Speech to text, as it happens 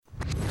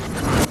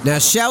Now,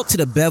 shout to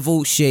the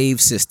Bevel Shave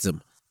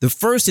System, the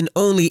first and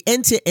only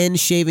end-to-end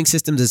shaving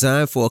system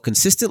designed for a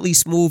consistently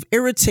smooth,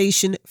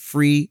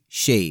 irritation-free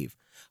shave.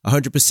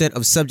 100%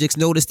 of subjects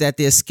noticed that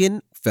their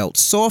skin felt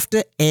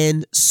softer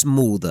and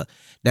smoother.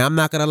 Now, I'm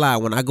not going to lie.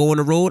 When I go on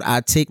the road, I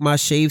take my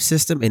shave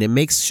system, and it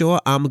makes sure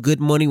I'm good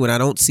money when I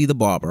don't see the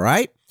barber,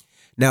 right?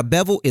 Now,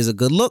 Bevel is a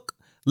good look.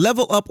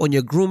 Level up on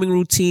your grooming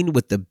routine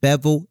with the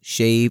Bevel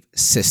Shave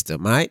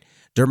System, all right?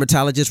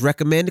 Dermatologists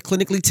recommend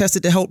clinically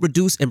tested to help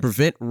reduce and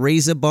prevent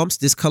razor bumps,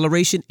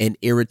 discoloration, and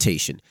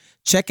irritation.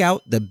 Check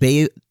out the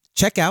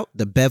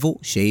Bevel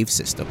Shave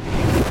System.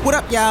 What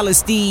up, y'all?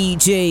 It's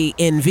DJ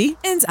Envy.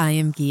 And I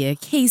am Gia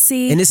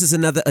Casey. And this is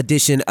another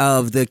edition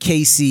of the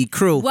KC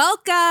Crew.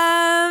 Welcome.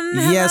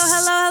 Yes.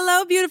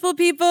 Hello, beautiful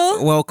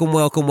people. Welcome.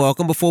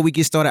 Before we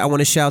get started, I want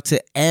to shout to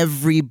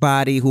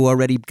everybody who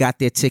already got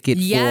their ticket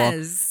for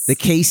the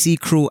KC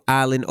Crew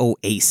Island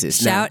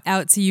Oasis. Shout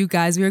out to you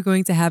guys. We are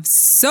going to have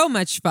so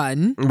much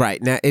fun.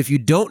 Right. Now, if you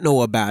don't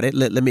know about it,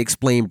 let me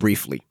explain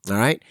briefly. All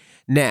right.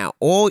 Now,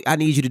 all I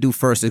need you to do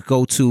first is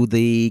go to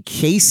the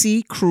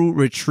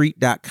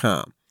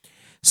kccrewretreat.com.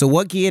 So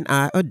what Gia and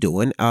I are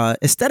doing,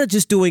 instead of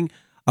just doing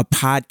a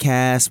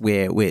podcast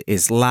where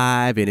it's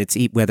live and it's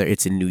whether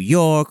it's in New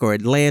York or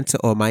Atlanta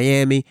or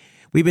Miami,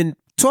 we've been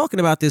talking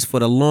about this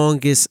for the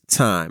longest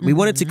time. We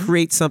wanted to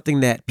create something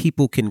that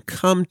people can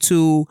come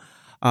to,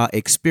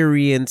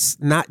 experience,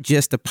 not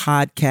just a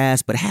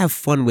podcast, but have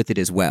fun with it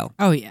as well.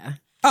 Oh, yeah.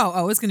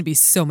 Oh, it's going to be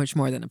so much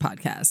more than a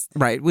podcast.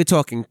 Right. We're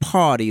talking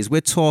parties.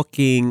 We're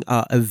talking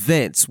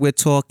events. We're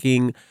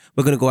going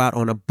to go out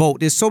on a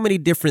boat. There's so many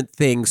different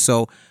things.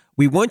 So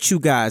we want you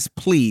guys,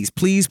 please,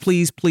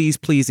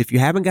 if you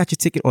haven't got your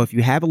ticket or if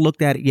you haven't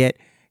looked at it yet,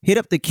 hit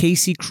up the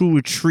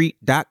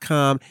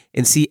kccrewretreat.com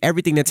and see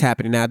everything that's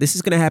happening. Now, this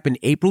is going to happen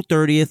April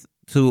 30th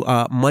to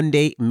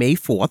Monday, May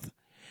 4th.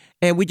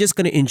 And we're just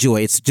going to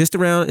enjoy. It's just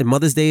around, and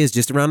Mother's Day is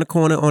just around the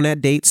corner on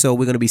that date. So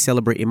we're going to be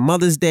celebrating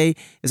Mother's Day.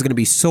 There's going to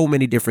be so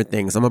many different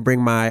things. I'm going to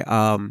bring my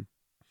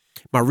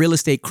my real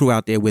estate crew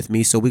out there with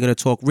me. So we're going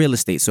to talk real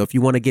estate. So if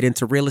you want to get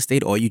into real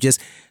estate or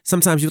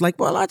sometimes you're like,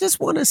 well, I just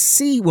want to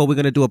see. Well, we're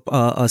going to do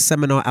a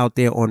seminar out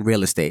there on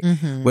real estate.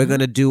 Mm-hmm. We're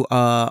going to do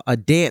a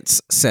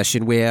dance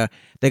session where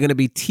they're going to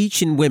be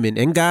teaching women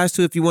and guys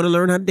too, if you want to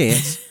learn how to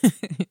dance.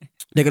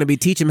 They're going to be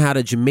teaching them how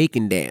to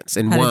Jamaican dance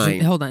and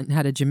wine. How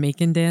to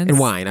Jamaican dance? And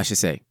wine, I should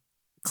say.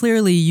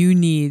 Clearly, you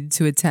need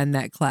to attend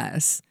that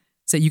class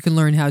so you can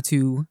learn how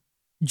to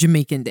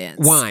Jamaican dance.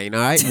 Wine,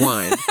 all right?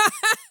 Wine.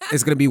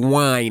 It's going to be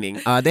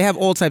whining. They have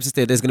all types of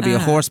stuff. There's going to be a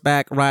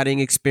horseback riding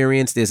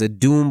experience. There's a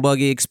dune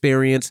buggy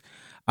experience.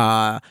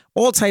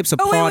 All types of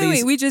parties.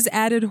 Wait. We just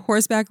added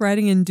horseback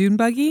riding and dune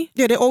buggy?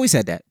 Yeah, they always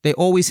had that. They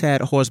always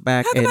had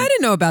horseback. How come I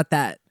didn't know about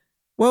that?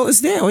 Well, it's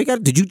there.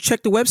 Did you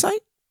check the website?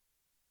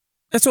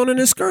 That's on an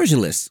excursion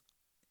list.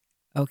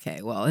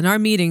 Okay, well, in our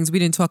meetings, we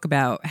didn't talk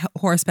about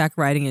horseback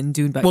riding and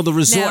dune buggy. Well, the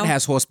resort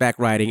has horseback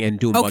riding and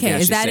dune buggy, I should say.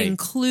 Okay, is that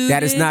included?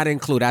 That is not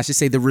included. I should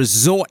say the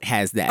resort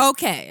has that.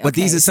 Okay. But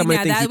these are some of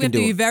the things you can do.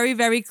 That would be very,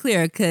 very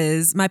clear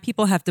because my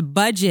people have to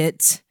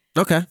budget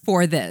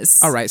for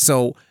this. All right,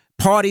 so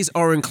parties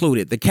are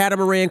included. The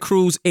catamaran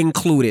cruise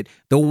included.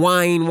 The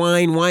wine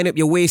up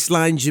your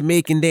waistline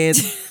Jamaican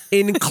dance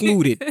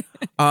included.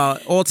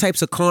 All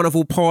types of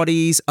carnival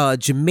parties,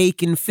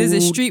 Jamaican food.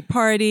 There's a street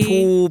party.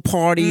 Pool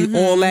party. Mm-hmm.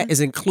 All that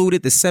is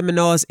included. The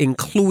seminars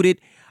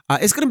included.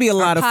 It's going to be a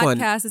lot of fun.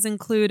 Podcast is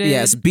included.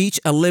 Yes, beach,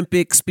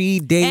 Olympic,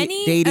 speed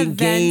dating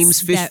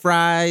games, fish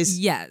fries.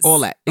 Yes. All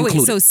that included.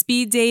 Wait, so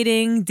speed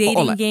dating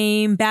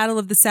game, battle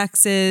of the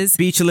sexes.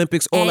 Beach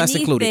Olympics, all that's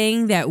included.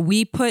 Anything that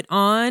we put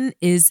on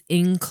is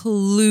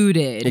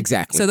included.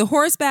 Exactly. So the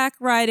horseback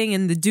riding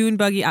and the dune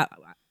buggy,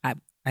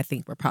 I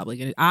think we're probably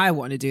going to, I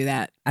want to do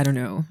that. I don't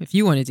know if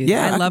you want to do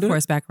that. I love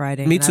horseback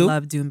riding. Me too. I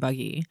love dune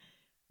buggy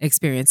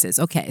experiences.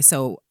 Okay,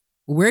 so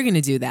we're going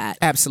to do that.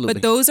 Absolutely.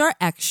 But those are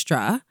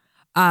extra.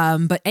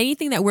 But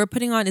anything that we're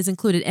putting on is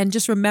included. And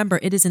just remember,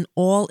 it is an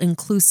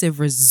all-inclusive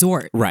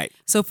resort. Right.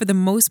 So for the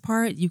most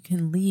part, you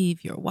can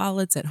leave your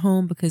wallets at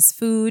home because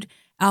food,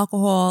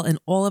 alcohol, and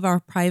all of our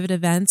private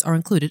events are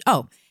included.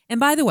 Oh, and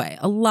by the way,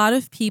 a lot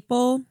of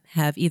people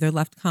have either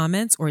left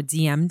comments or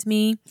DM'd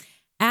me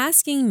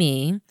asking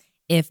me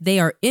if they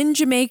are in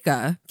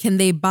Jamaica, can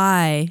they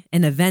buy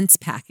an events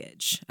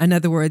package? In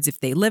other words, if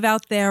they live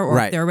out there or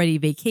if they're already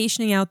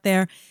vacationing out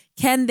there,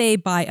 can they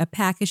buy a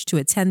package to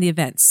attend the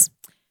events?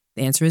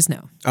 The answer is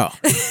no. Oh,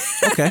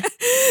 okay.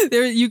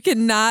 You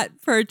cannot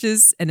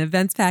purchase an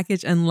events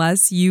package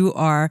unless you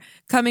are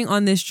coming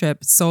on this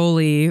trip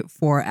solely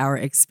for our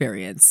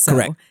experience. So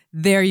correct.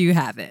 There you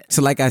have it.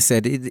 So like I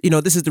said,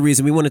 this is the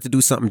reason we wanted to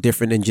do something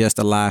different than just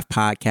a live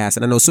podcast.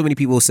 And I know so many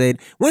people said,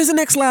 when's the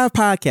next live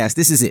podcast?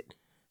 This is it.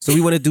 So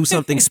we want to do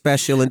something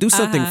special and do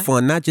something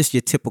fun, not just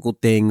your typical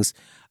things.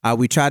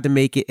 We tried to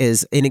make it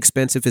as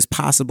inexpensive as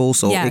possible,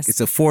 so Yes.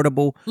 it's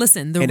affordable.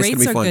 Listen, the And it's gonna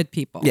rates be are fun. good,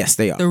 people. Yes,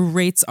 they are. The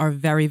rates are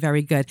very,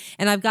 very good.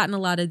 And I've gotten a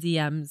lot of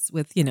DMs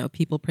with,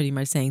 people pretty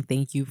much saying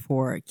thank you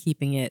for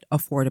keeping it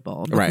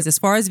affordable. Because Right. as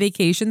far as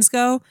vacations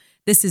go,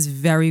 this is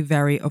very,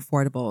 very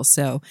affordable.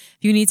 So if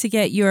you need to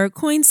get your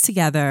coins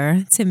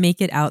together to make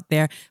it out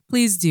there,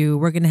 please do.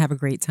 We're going to have a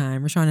great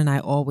time. Rashawn and I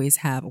always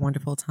have a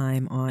wonderful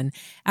time on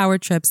our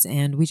trips,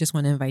 and we just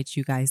want to invite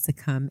you guys to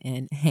come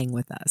and hang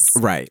with us.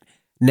 Right.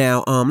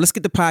 Now, let's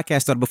get the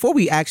podcast started. Before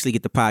we actually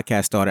get the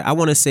podcast started, I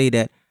want to say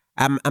that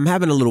I'm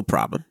having a little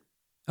problem.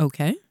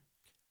 Okay.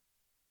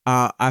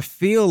 I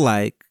feel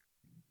like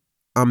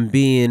I'm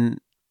being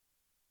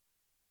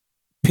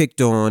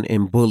picked on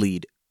and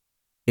bullied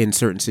in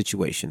certain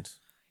situations.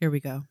 Here we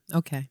go.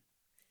 Okay.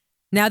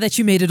 Now that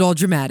you made it all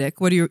dramatic,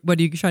 what are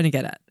you trying to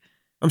get at?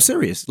 I'm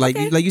serious. Like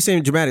Okay. like you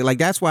saying dramatic. Like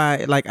that's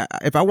why. Like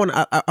if I want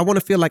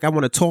to feel like I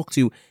want to talk to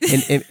you,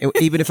 and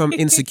even if I'm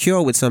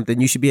insecure with something,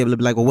 you should be able to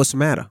be like, well, what's the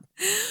matter?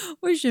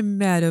 What's your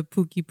matter,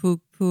 Pookie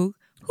Pook Pook?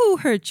 Who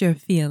hurt your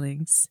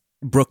feelings?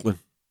 Brooklyn.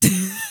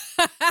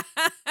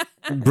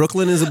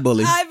 Brooklyn is a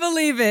bully. I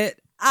believe it.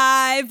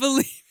 I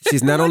believe it.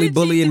 She's not What only did she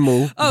bullying do?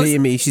 Moo, Oh,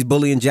 being me, she's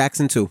bullying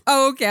Jackson too.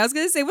 Oh, okay. I was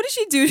going to say, what did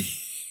she do to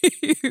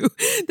you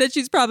that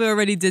she's probably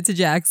already did to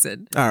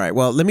Jackson? All right.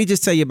 Well, let me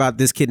just tell you about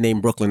this kid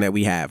named Brooklyn that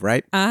we have,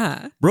 right?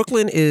 Uh-huh.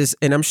 Brooklyn is,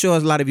 and I'm sure a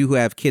lot of you who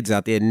have kids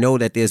out there know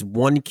that there's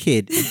one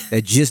kid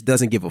that just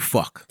doesn't give a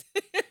fuck.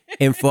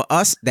 And for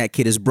us, that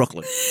kid is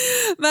Brooklyn.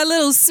 My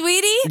little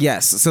sweetie.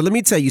 Yes. So let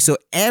me tell you. So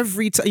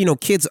every time,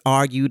 kids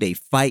argue, they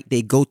fight,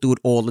 they go through it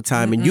all the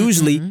time. And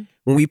usually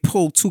when we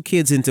pull two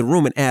kids into the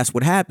room and ask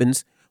what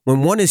happens,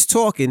 when one is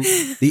talking,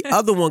 the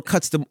other one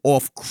cuts them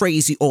off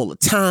crazy all the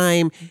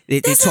time.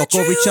 They That's talk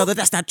not over each true. other.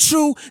 That's not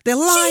true. They're She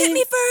lying. hit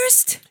me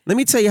first. Let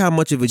me tell you how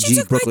much of a She G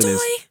took my Brooklyn is.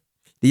 toy.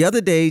 The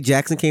other day,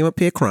 Jackson came up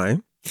here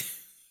crying.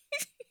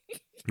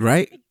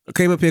 Right?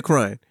 Came up here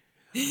crying.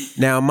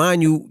 Now,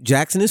 mind you,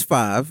 Jackson is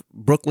 5,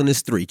 Brooklyn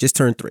is 3, just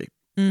turned 3.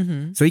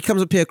 Mm-hmm. So he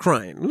comes up here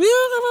crying.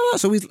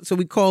 So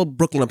we call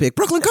Brooklyn up here.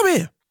 Brooklyn, come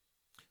here.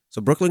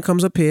 So Brooklyn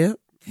comes up here.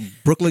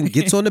 Brooklyn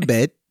gets on the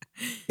bed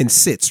and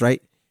sits,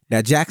 right?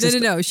 Now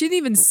Jackson. No. She didn't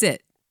even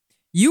sit.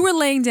 You were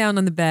laying down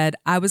on the bed.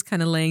 I was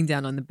kind of laying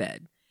down on the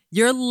bed.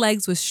 Your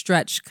legs were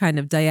stretched kind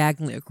of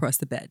diagonally across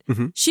the bed.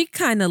 Mhm. She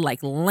kind of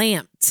like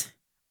lamped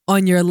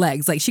on your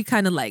legs. Like she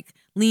kind of like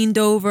leaned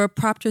over,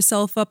 propped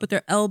herself up with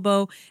her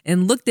elbow,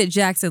 and looked at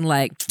Jackson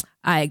like,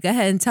 all right, go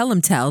ahead and tell him,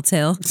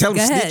 Telltale. Tell him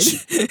go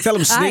snitch. Ahead. Tell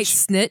him All right,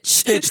 snitch.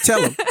 snitch.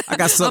 Tell him. I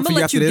got I'm something for going you to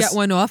let after you this. get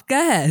one off. Go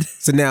ahead.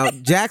 So now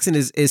Jackson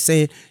is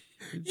saying,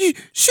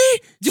 she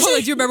Hold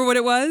on, do you remember what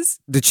it was?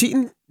 the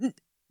cheating,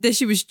 That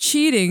she was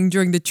cheating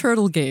during the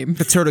turtle game.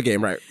 the turtle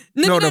game, right?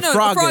 No, the the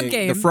frog frog game.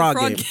 game. The frog The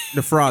frog game. game.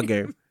 The frog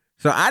game.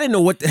 So I didn't know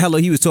what the hell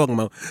he was talking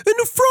about. In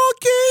the frog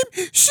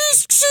game,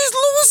 she's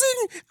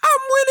losing. I'm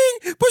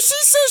winning, but she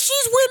says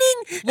she's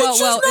winning. and Well,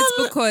 she's not it's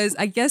li-" because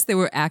I guess they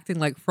were acting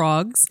like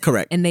frogs.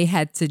 Correct. And they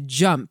had to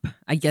jump,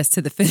 I guess,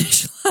 to the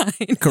finish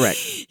line. Correct.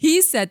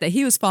 He said that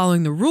he was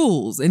following the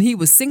rules and he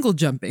was single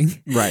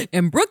jumping. Right.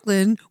 And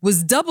Brooklyn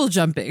was double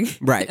jumping.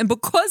 Right. And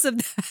because of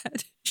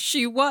that,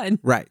 she won.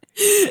 Right.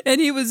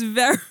 And he was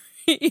very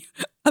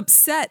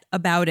upset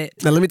about it.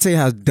 Now let me tell you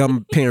how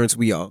dumb parents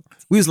we are.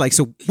 We was like,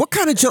 so what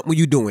kind of jump were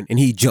you doing? And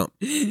he jumped.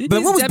 But He's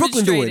what was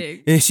Brooklyn doing?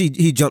 demonstrating. And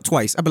he jumped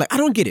twice. I'd be like, I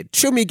don't get it.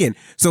 Show me again.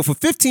 So for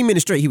 15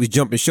 minutes straight, he was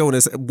jumping, showing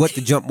us what the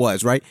jump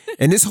was, right?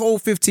 And this whole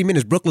 15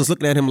 minutes, Brooklyn's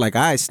looking at him like,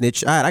 all right,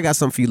 snitch. All right, I got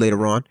something for you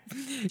later on.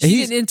 And She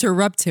didn't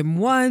interrupt him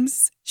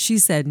once. She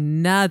said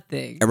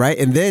nothing. right?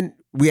 And then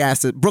we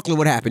asked her, Brooklyn,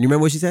 what happened? You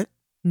remember what she said?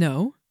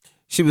 No.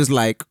 She was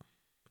like,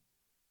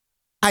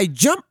 I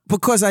jump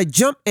because I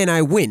jump and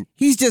I win.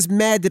 He's just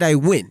mad that I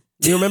win.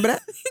 You remember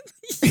that?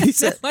 He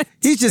said, I do.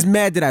 he's just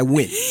mad that I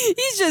win.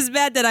 He's just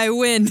mad that I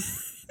win.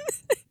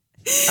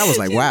 I was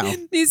like, wow.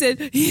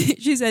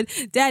 She said,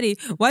 Daddy,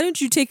 why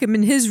don't you take him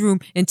in his room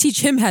and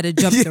teach him how to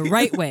jump the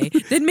right way?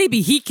 Then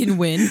maybe he can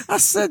win. I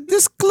said,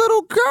 this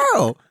little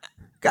girl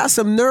got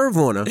some nerve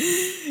on her.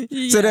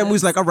 So then we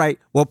was like, all right,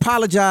 well,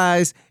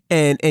 apologize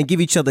and give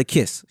each other a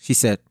kiss. She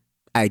said,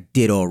 I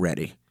did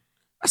already.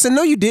 I said,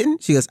 no, you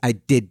didn't. She goes, I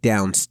did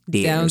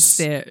downstairs.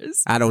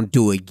 Downstairs. I don't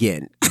do it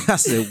again. I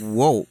said,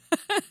 whoa.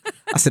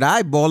 I said, all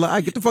right, baller, I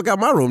get the fuck out of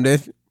my room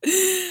then.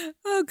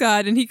 Oh,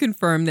 God. And he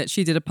confirmed that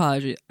she did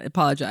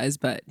apologize,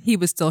 but he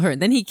was still hurt.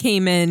 Then he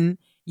came in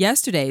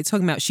yesterday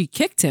talking about she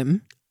kicked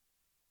him.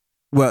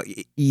 Well,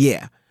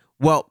 yeah.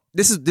 Well,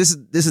 this is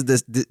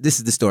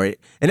the story.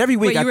 And every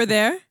week, Wait, you were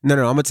there? No, I'm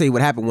gonna tell you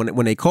what happened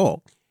when they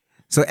call.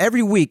 So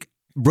every week,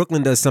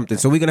 Brooklyn does something.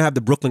 So we're gonna have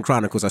the Brooklyn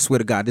Chronicles. I swear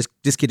to God,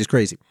 this kid is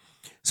crazy.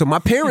 So my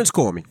parents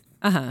call me,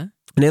 Uh-huh. and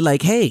they're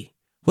like, "Hey,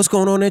 what's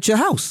going on at your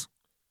house?"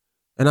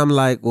 And I'm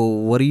like, "Well,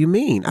 what do you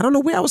mean? I don't know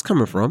where I was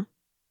coming from."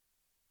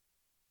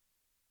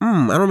 I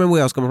don't remember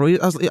where I was coming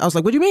from. I was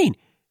like, "What do you mean?"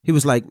 He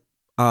was like,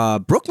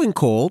 "Brooklyn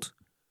called,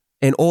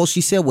 and all she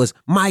said was,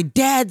 'My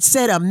dad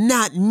said I'm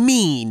not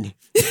mean.'"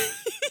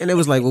 And it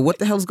was like, well, what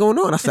the hell's going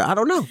on? I said, I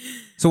don't know.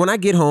 So when I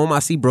get home, I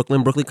see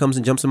Brooklyn. Brooklyn comes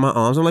and jumps in my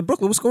arms. I'm like,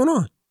 Brooklyn, what's going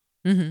on?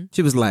 Mm-hmm.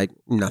 She was like,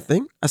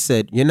 nothing. I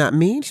said, you're not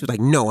mean? She was like,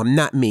 no, I'm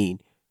not mean.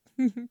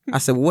 I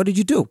said, well, what did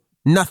you do?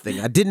 Nothing.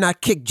 I did not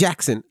kick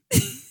Jackson.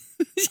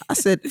 I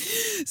said,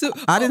 So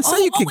I didn't say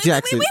you kicked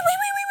Jackson. Wait.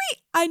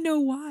 I know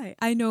why.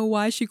 I know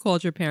why she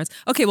called your parents.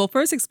 Okay, well,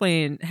 first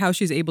explain how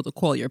she's able to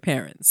call your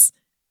parents.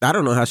 I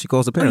don't know how she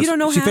calls her parents. you don't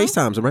know she how?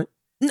 FaceTimes them, right?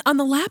 On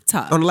the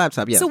laptop. On the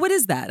laptop, yeah. So what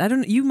is that? I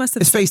don't. You must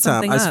have. It's set FaceTime.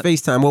 something It's up.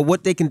 FaceTime. Well,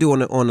 what they can do on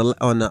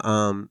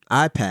the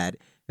iPad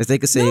is they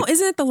could say No,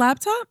 isn't it the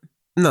laptop?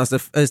 no. It's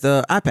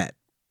the iPad.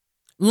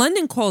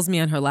 London calls me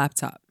on her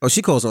laptop. Oh,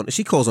 she calls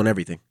on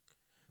everything.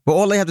 But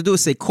all they have to do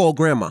is say call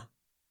grandma,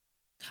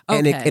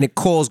 and Okay. it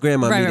calls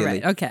grandma Right.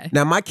 immediately. Okay.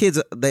 Now my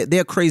kids,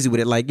 they're crazy with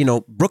it. Like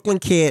Brooklyn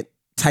can't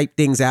type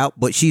things out,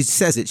 but she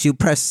says it. She'll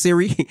press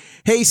Siri.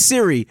 Hey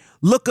Siri,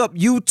 look up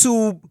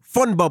YouTube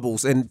Fun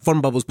Bubbles, and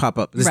Fun Bubbles pop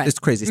up. This Right. this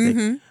crazy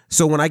thing.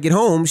 So when I get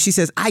home, she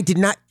says, "I did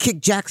not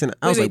kick Jackson."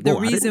 I was like, the "Whoa,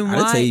 reason I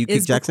didn't why say you is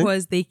kicked Jackson."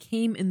 because they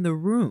came in the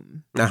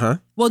room. Uh-huh.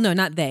 Well, no,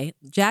 not they.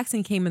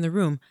 Jackson came in the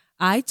room.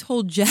 I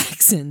told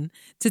Jackson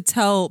to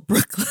tell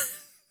Brooklyn.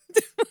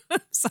 I'm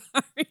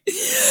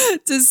sorry.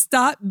 To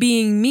stop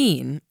being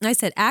mean. I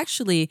said,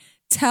 actually,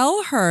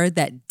 tell her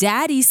that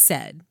Daddy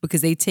said,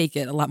 because they take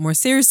it a lot more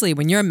seriously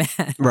when you're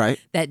mad, Right.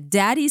 that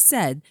Daddy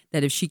said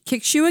that if she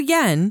kicks you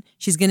again,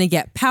 she's going to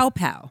get pow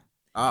pow.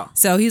 Oh.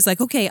 So he's like,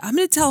 okay, I'm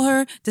going to tell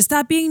her to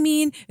stop being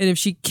mean. And if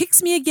she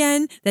kicks me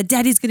again, that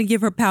Daddy's going to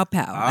give her pow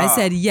pow. I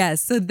said,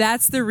 yes. So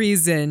that's the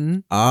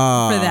reason for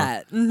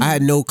that. Mhm. I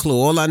had no clue.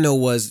 All I know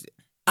was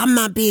I'm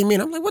not being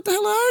mean. I'm like, what the hell?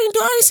 I didn't do.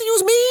 I didn't say you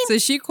was mean. So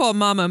she called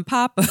Mama and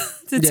Papa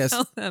to Yes.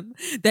 tell them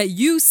that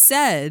you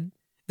said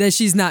that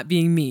she's not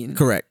being mean.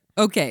 Correct.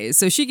 Okay,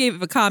 so she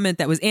gave a comment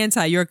that was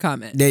anti your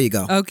comment. There you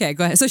go. Okay,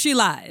 go ahead. So she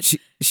lied. She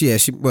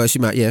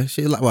might. Yeah.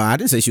 Well, I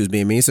didn't say she was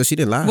being mean, so she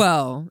didn't lie.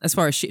 Well, as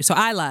far as so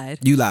I lied.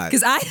 You lied.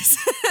 Because I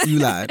said. You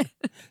lied.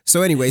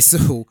 So anyway,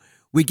 so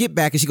we get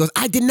back and she goes,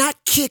 I did not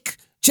kick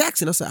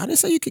Jackson. I said, I didn't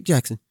say you kicked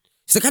Jackson.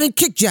 She's like, I didn't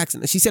kick Jackson.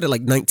 And she said it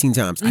like 19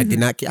 times. I did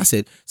not kick. I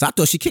said, so I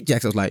thought she kicked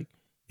Jackson. I was like,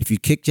 if you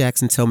kick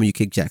Jackson, tell me you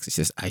kicked Jackson. She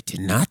says, I did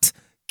not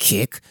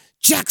kick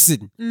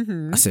Jackson.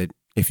 I said,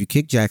 if you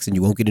kick Jackson,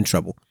 you won't get in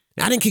trouble.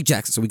 And I didn't kick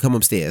Jackson. So we come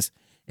upstairs.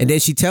 And then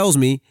she tells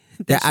me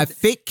that I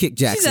fake kicked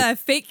She Jackson. said I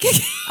fake kick.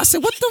 I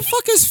said, what the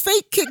fuck is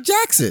fake kick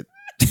Jackson?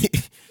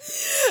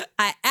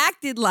 I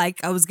acted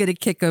like I was going to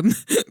kick him,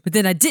 but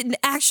then I didn't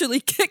actually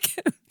kick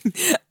him.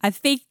 I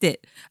faked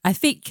it. I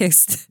fake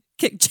kicked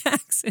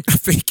Jackson. I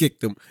fake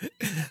kicked him.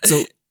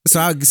 So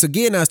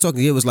Gia and I was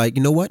talking. Gia was like,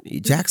 you know what?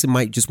 Jackson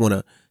might just want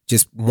to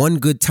just one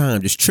good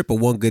time, just triple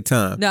one good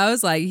time. No, I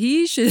was like,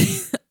 he should.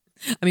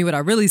 I mean, what I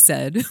really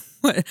said,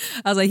 I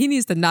was like, he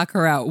needs to knock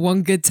her out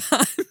one good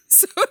time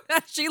so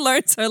that she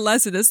learns her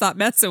lesson and stop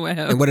messing with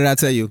him. And what did I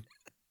tell you?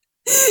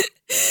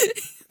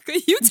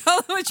 Could you tell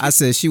him what you I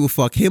said she will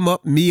fuck him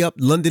up, me up,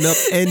 London up,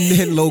 and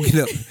then Logan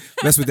up.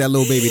 Mess with that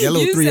little baby. That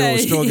little You 3-year-old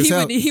said strong as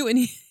hell.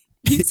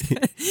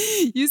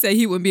 You said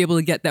he wouldn't be able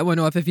to get that one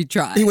off if he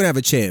tried. He wouldn't have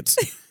a chance.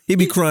 He'd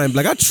be crying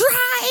like, I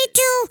tried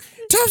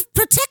to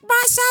protect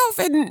myself.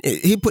 And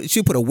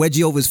she'll put a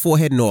wedgie over his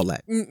forehead and all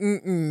that.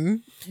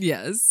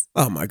 Yes.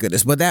 Oh my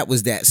goodness. But that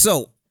was that.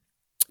 So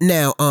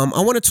now I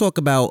want to talk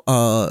about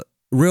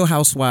Real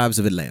Housewives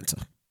of Atlanta.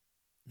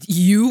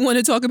 You want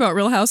to talk about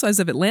Real Housewives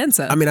of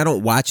Atlanta? I mean, I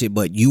don't watch it,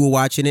 but you were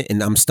watching it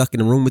and I'm stuck in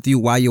the room with you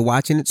while you're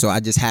watching it. So I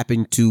just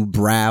happened to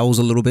browse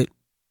a little bit.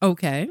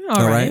 Okay.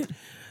 All right.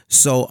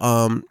 So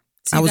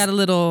So you got a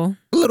little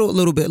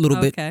bit.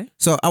 Okay.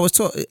 So I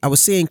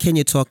was seeing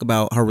Kenya talk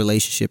about her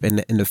relationship and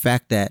the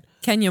fact that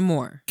Kenya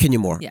Moore. Kenya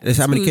Moore. Yeah. There's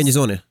how many Who's-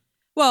 Kenyas on there?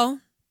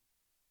 Well,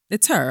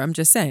 it's her. I'm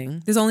just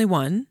saying. There's only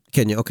one.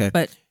 Kenya, okay.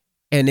 But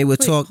And they would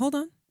wait, talk. hold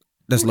on.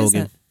 That's Who is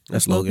Logan. that?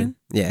 That's That's Logan. Logan?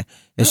 Yeah.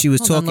 And she was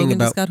Hold on, talking Logan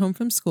about. just got home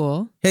from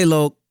school. Hey,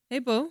 Log, Hey,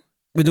 boo.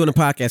 we're doing a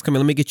podcast. Come here.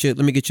 Let me get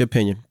your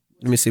opinion.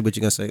 Let me see what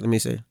you're gonna say. Let me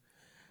see.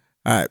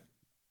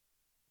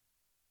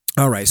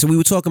 All right. So we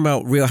were talking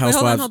about Real Wait,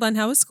 Housewives. hold on.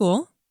 How was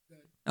school?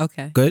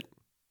 Okay. Good.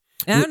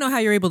 And I don't know how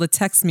you're able to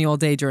text me all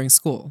day during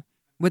school.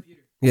 What?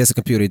 Yeah, it's a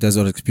computer. He does it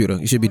on the computer.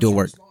 You should be doing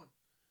work.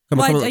 Come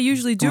Well, on, I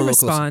usually come do a little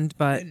closer. respond,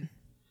 but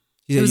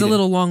Yeah, it was you a did.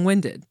 little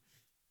long-winded.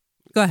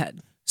 Go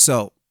ahead.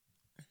 So,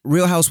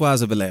 Real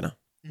Housewives of Atlanta.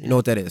 You know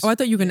what that is? Oh, I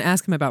thought you were going to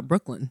ask him about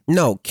Brooklyn.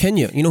 No,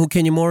 Kenya. You know who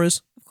Kenya Moore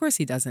is? Of course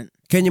he doesn't.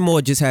 Kenya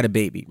Moore just had a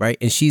baby, right?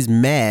 And she's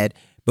mad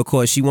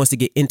because she wants to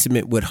get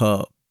intimate with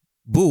her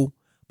boo,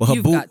 but her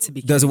You've boo got to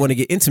be doesn't want to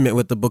get intimate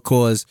with her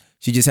because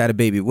she just had a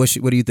baby. What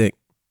do you think?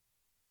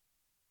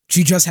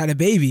 She just had a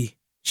baby.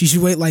 She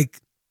should wait like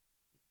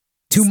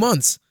 2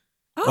 months.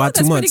 Oh, Why 2 that's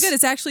pretty months? good.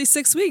 It's actually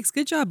 6 weeks.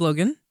 Good job,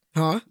 Logan.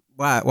 Huh?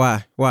 Why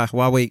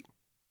wait?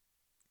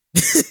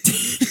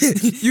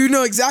 You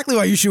know exactly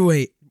why you should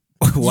wait.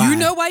 Why? You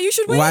know why you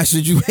should wait? Why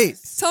should you wait?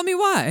 Tell me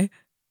why.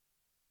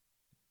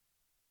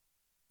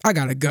 I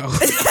gotta go.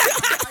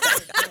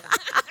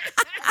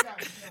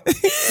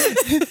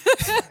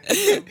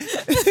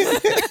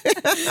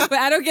 But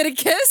I don't get a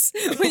kiss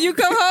when you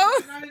come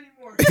home?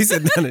 He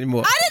said not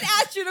anymore. I didn't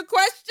ask you the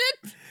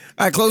question.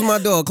 All right, close my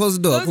door. Close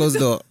the door. Close the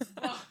door.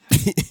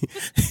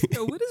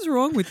 Yo, what is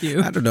wrong with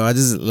you? I don't know. I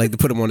just like to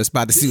put him on the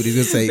spot to see what he's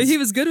gonna say. But he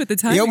was good with the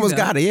timing. He almost though.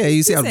 got it. Yeah,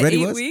 you see how said ready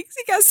he 8 was. weeks.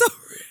 He got so.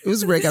 It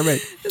was great. Got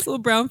ready. His little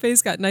brown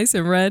face got nice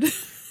and red.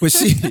 But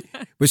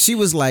she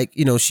was like,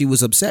 she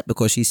was upset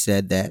because she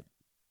said that,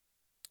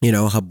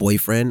 her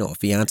boyfriend or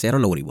fiance, I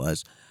don't know what he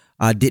was,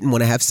 didn't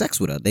want to have sex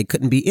with her. They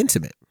couldn't be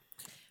intimate.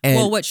 And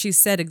Well, what she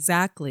said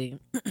exactly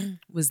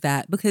was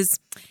that because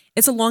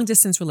it's a long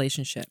distance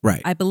relationship.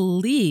 Right. I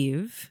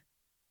believe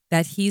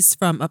that he's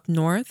from up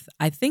north.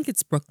 I think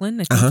it's Brooklyn.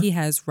 I think he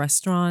has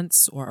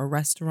restaurants or a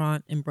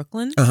restaurant in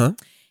Brooklyn.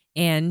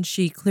 And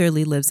she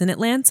clearly lives in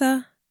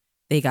Atlanta.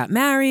 They got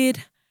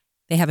married.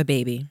 They have a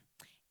baby.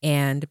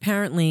 And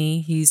apparently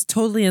he's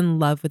totally in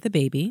love with the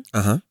baby.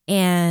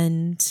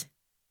 And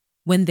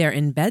when they're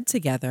in bed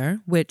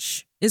together,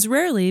 which is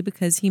rarely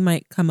because he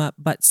might come up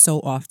but so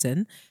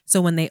often.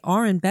 So when they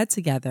are in bed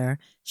together,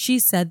 she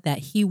said that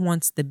he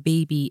wants the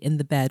baby in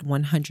the bed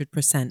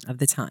 100% of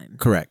the time.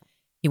 Correct.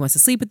 He wants to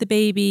sleep with the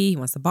baby. He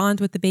wants to bond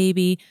with the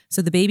baby.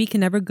 So the baby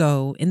can never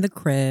go in the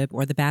crib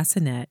or the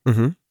bassinet.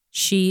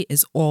 She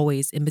is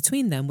always in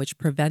between them, which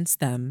prevents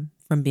them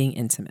from being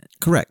intimate.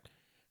 Correct.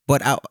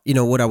 But,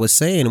 what I was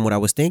saying and what I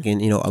was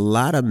thinking, a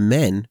lot of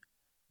men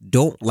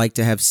don't like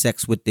to have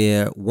sex with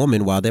their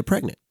woman while they're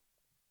pregnant.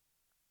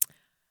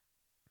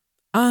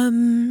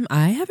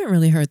 I haven't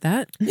really heard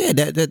that. Yeah,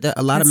 that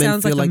a lot of men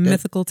sounds feel like a that.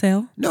 mythical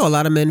tale. No, a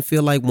lot of men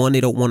feel like, one,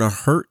 they don't want to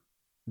hurt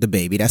the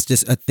baby. That's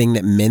just a thing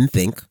that men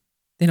think.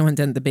 They don't want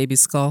to dent the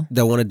baby's skull.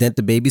 They want to dent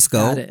the baby's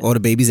skull Got it. or the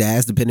baby's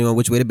ass, depending on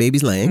which way the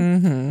baby's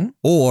laying.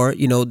 Or,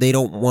 they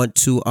don't want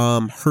to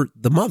hurt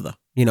the mother,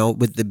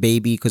 with the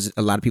baby, because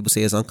a lot of people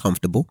say it's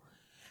uncomfortable.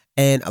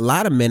 And a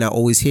lot of men I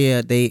always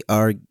hear, they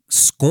are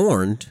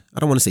scorned. I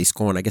don't want to say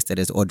scorned, I guess that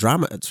is, or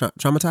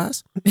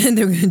traumatized? And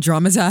they're going to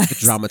dramatize.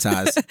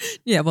 Traumatized.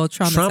 Yeah, well,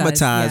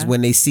 traumatized. Yeah.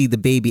 When they see the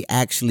baby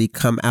actually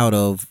come out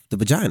of the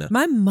vagina.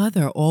 My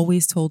mother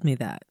always told me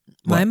that.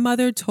 What? My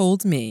mother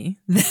told me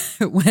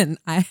that when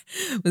I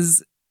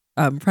was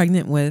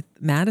pregnant with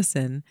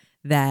Madison,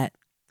 that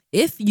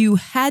if you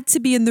had to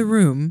be in the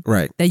room,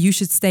 Right. that you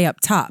should stay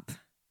up top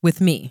with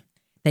me,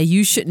 that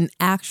you shouldn't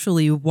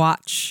actually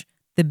watch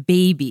the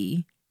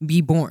baby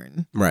be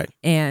born. Right.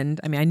 And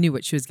I mean, I knew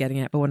what she was getting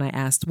at, but when I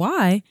asked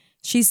why,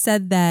 she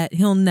said that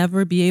he'll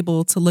never be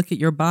able to look at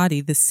your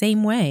body the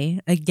same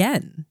way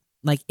again.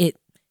 Like it,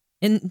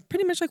 and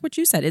pretty much like what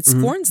you said, it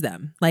scorns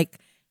them. Like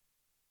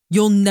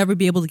you'll never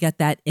be able to get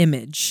that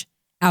image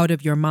out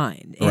of your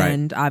mind. Right.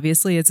 And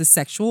obviously it's a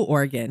sexual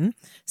organ.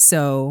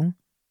 So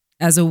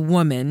as a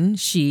woman,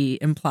 she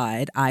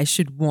implied I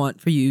should want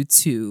for you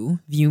to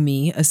view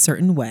me a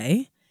certain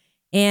way.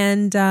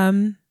 And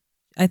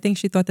I think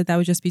she thought that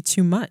would just be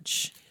too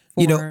much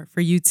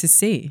for you to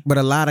see. But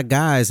a lot of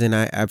guys, and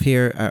I've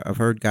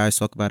heard guys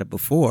talk about it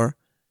before,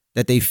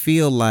 that they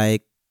feel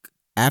like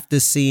after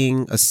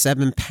seeing a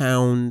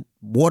 7-pound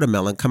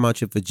watermelon come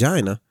out your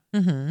vagina,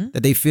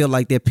 that they feel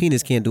like their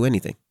penis can't do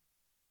anything.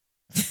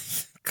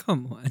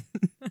 Come on.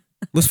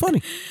 What's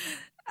funny?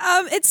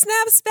 It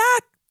snaps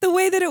back the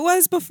way that it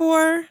was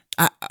before.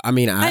 I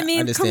mean,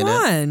 understand come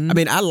that. on. I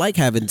mean, I like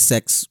having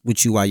sex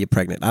with you while you're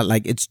pregnant.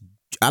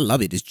 I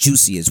love it. It's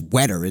juicy. It's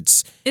wetter.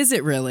 Is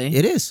it really?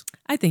 It is.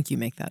 I think you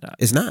make that up.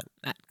 It's not.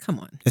 Come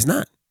on. It's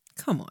not.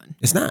 Come on.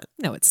 It's not.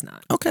 No, it's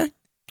not. Okay.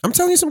 I'm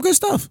telling you some good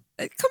stuff.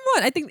 Come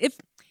on. I think if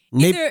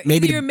Maybe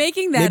either you're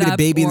making that maybe up, the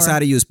baby or,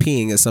 inside of you is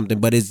peeing or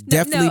something, but it's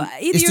definitely either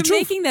it's you're the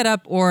truth. making that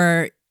up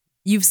or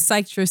you've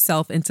psyched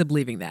yourself into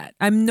believing that.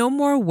 I'm no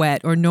more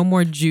wet or no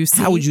more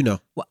juicy. How would you know?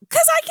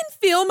 Because I can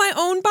feel my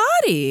own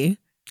body.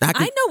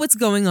 I know what's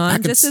going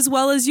on just as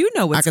well as you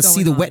know what's going on. I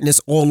can see the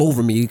wetness all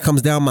over me. It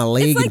comes down my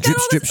leg like and drip,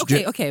 drip,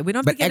 drip. Okay. We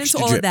don't have to get into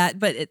all of that,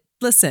 but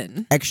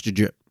listen. Extra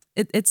drip.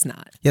 It's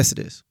not. Yes, it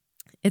is.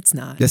 It's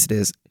not. Yes, it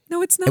is.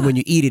 No, it's not. And when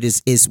you eat it,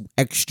 it's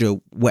extra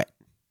wet.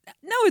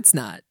 No, it's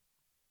not.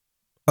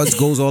 It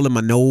goes all in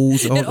my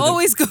nose. It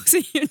always goes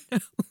in your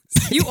nose.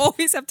 You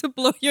always have to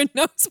blow your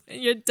nose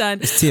when you're done.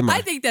 It's TMI.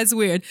 I think that's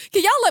weird.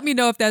 Can y'all let me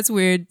know if that's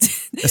weird?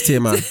 That's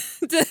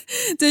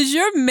TMI. Does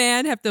your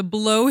man have to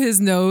blow his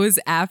nose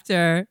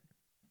after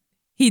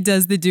he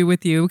does the do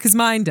with you? Because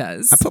mine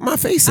does. I put my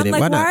face in it.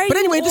 Like, Why not? But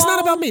anyway, it's not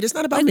all- about me. It's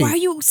not about me. Why are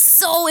you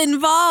so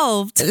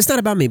involved? It's not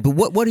about me. But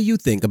what do you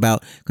think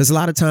about? Because a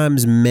lot of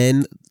times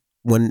men,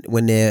 when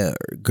their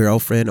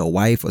girlfriend or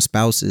wife or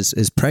spouse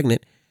is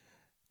pregnant,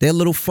 they're a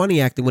little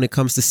funny acting when it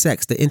comes to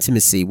sex, the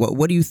intimacy.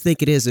 What do you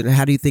think it is, and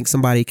how do you think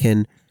somebody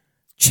can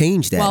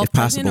change that While if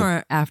possible?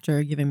 pregnant or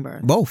after giving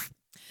birth? Both.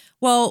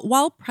 Well,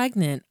 while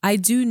pregnant, I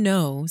do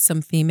know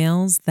some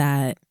females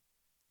that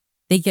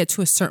they get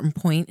to a certain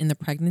point in the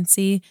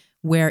pregnancy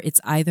where it's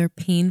either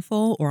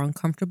painful or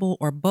uncomfortable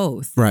or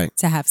both Right.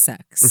 to have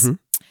sex.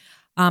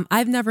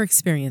 I've never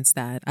experienced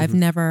that. I've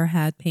never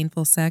had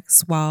painful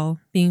sex while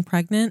being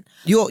pregnant.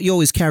 You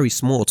always carry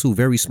small too,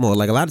 very small.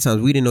 Like a lot of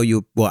times we didn't know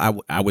you.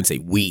 Well, I wouldn't say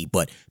we,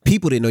 but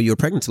people didn't know you were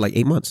pregnant till like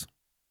 8 months.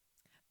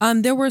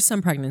 There were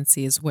some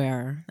pregnancies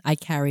where I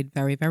carried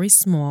very, very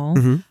small,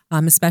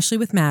 Mm-hmm. especially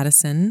with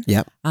Madison.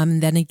 Yep.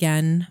 Then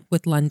again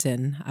with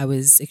London, I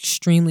was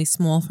extremely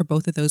small for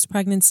both of those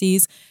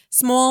pregnancies.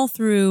 Small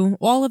through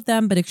all of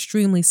them, but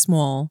extremely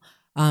small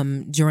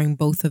during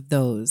both of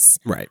those.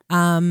 Right.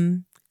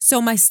 So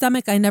my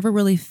stomach, I never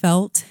really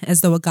felt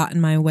as though it got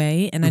in my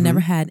way, and I never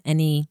had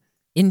any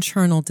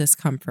internal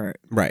discomfort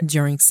Right.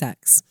 during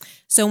sex.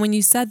 So when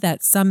you said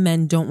that some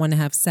men don't want to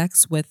have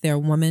sex with their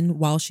woman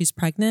while she's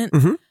pregnant,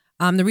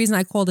 the reason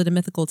I called it a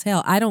mythical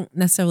tale, I don't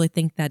necessarily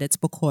think that it's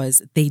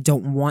because they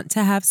don't want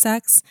to have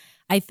sex.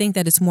 I think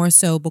that it's more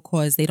so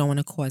because they don't want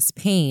to cause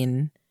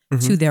pain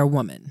to their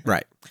woman.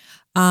 Right.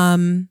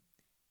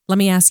 Let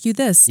me ask you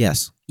this.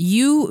 Yes.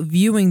 You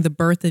viewing the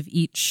birth of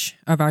each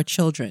of our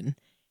children,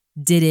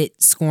 did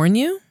it scorn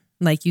you?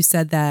 Like you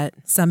said that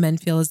some men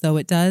feel as though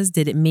it does.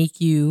 Did it make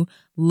you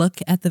look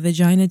at the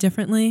vagina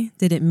differently?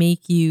 Did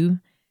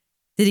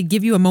it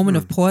give you a moment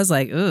of pause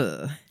like,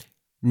 ugh?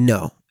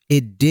 No.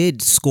 It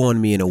did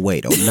scorn me in a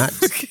way, though. Not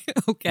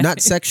Okay.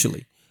 not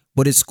sexually,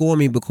 but it scorned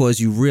me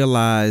because you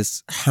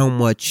realize how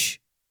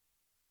much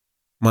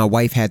my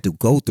wife had to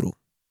go through.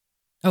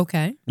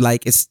 Okay.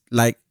 Like, it's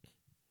like,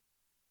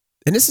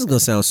 and this is going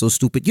to sound so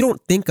stupid. You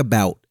don't think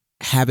about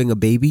having a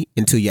baby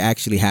until you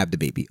actually have the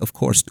baby. Of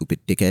course, stupid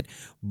dickhead.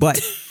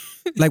 But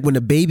like when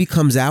the baby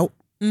comes out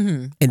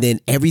and then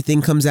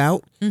everything comes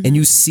out and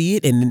you see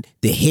it and then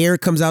the hair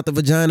comes out the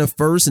vagina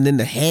first and then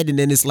the head and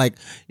then it's like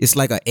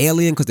an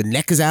alien because the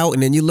neck is out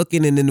and then you're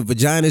looking and then the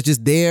vagina is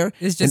just there.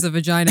 It's just a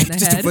vagina in the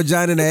Just head. a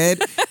vagina in the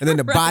head. And then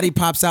the body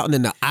pops out and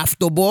then the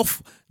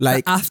afterbirth.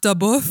 Like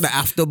Afterbirth. the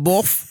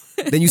afterbirth.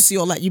 Then you see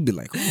all that, you'd be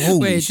like, holy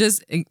Wait, shit.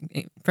 just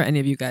for any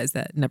of you guys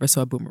that never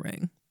saw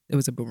Boomerang, it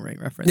was a Boomerang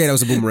reference. Yeah, that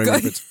was a Boomerang Go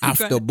reference.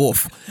 ahead. After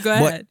both. Go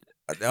ahead.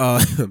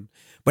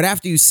 But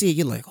after you see it,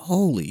 you're like,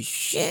 holy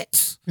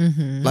shit.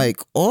 Like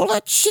all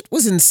that shit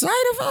was inside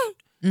of her.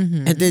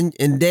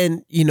 And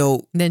then, you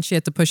know, Then she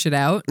had to push it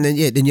out. and then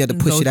you had to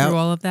push go it out. through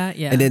all of that.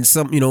 Yeah. And then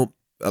some, you know,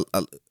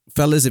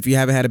 fellas, if you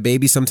haven't had a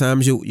baby,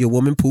 sometimes your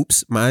woman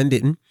poops. Mine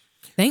didn't.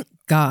 Thank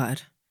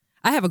God.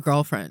 I have a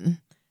girlfriend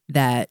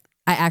that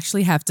I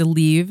actually have to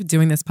leave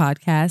doing this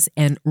podcast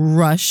and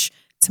rush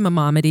to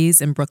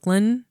Maimonides in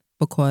Brooklyn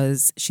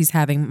because she's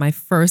having my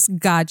first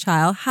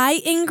godchild. Hi,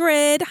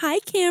 Ingrid. Hi,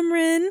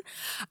 Cameron.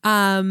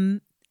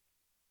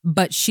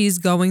 But she's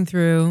going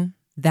through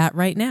that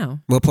right now.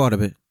 What part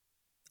of it?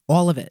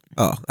 All of it.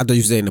 Oh, I thought you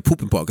were saying the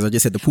pooping part because I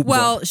just said the pooping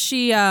Well, part.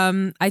 she,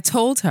 I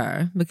told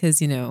her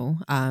because, you know,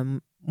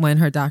 when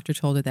her doctor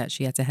told her that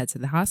she had to head to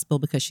the hospital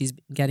because she's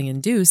getting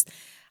induced,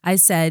 I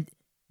said,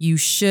 you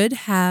should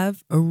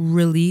have a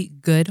really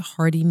good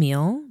hearty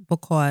meal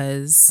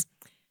because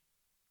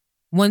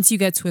once you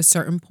get to a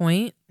certain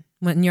point,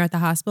 when you're at the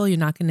hospital, you're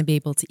not going to be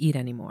able to eat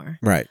anymore.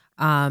 Right.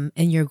 And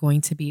you're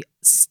going to be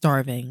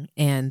starving.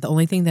 And the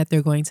only thing that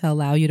they're going to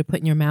allow you to put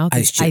in your mouth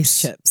is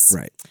ice chips.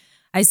 Right.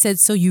 I said,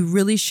 so you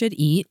really should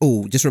eat.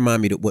 Ooh, just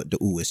remind me what the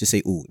ooh is. Just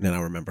say ooh, and then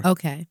I'll remember.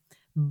 Okay.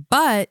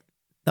 But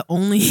the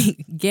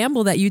only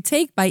gamble that you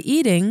take by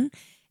eating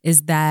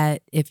is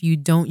that if you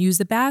don't use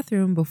the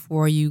bathroom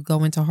before you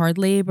go into hard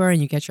labor and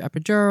you get your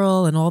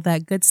epidural and all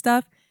that good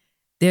stuff,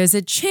 there's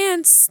a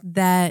chance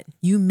that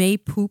you may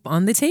poop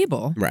on the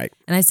table. Right.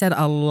 And I said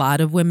a lot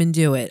of women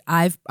do it.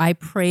 I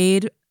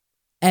prayed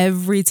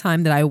every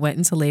time that I went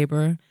into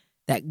labor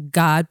that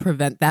God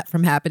prevent that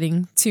from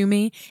happening to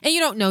me. And you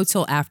don't know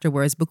till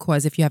afterwards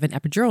because if you have an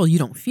epidural, you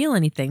don't feel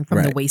anything from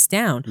the Right. waist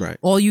down. Right.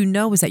 All you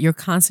know is that you're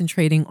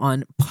concentrating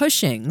on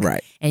pushing.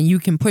 Right. And you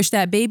can push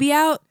that baby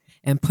out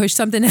and push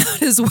something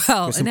out as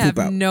well Push some and have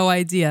poop out. no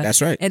idea.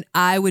 That's right. And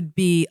I would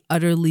be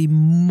utterly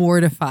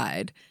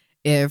mortified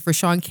if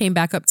Rashawn came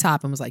back up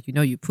top and was like, you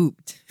know, you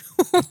pooped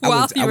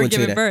while you were wouldn't say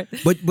giving that.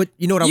 birth. But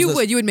you know what I was You gonna-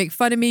 would. You would make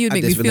fun of me. You'd I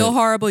make me just feel wouldn't-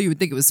 horrible. You would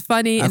think it was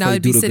funny. I And I thought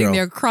would be you'd do the sitting girl.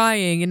 there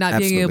crying and not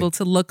being Absolutely. able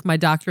to look my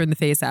doctor in the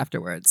face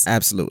afterwards.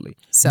 Absolutely.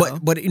 So-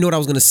 But you know what I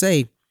was gonna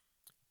say?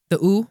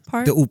 The ooh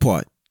part? The ooh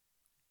part.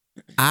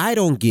 I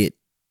don't get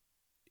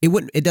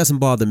it. It doesn't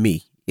bother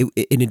me. And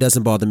it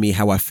doesn't bother me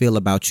how I feel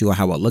about you or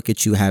how I look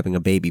at you having a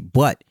baby.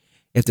 But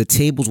if the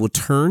tables were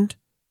turned,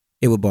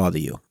 it would bother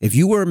you. If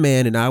you were a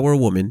man and I were a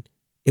woman,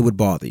 it would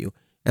bother you.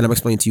 And I'm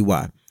explaining to you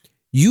why.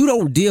 You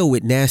don't deal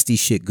with nasty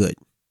shit good.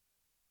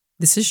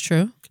 This is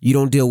true. You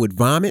don't deal with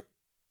vomit.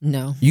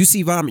 No. You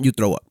see vomit, you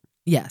throw up.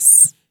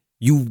 Yes.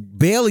 You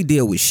barely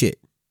deal with shit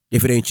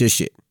if it ain't your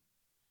shit.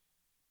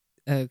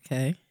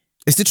 Okay.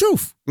 It's the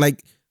truth.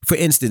 Like, for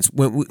instance,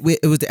 when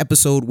it was the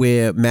episode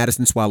where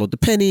Madison swallowed the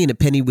penny and the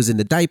penny was in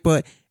the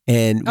diaper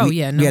and Oh, we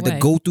yeah, no had to way.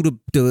 go through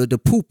the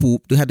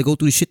poop. They had to go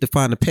through the shit to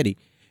find the penny.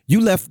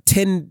 You left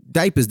 10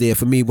 diapers there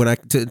for me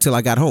until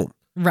I got home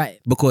Right.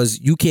 because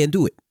you can't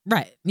do it.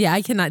 Right. Yeah,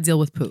 I cannot deal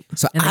with poop.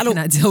 So and I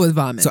cannot deal with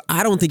vomit. So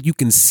I don't think you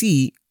can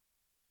see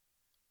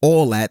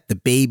all that, the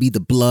baby, the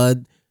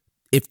blood,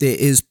 if there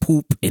is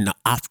poop in the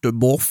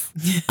afterbirth.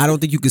 I don't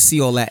think you can see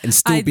all that and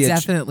still I be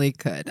definitely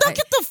could. No,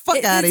 get the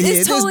fuck out of it's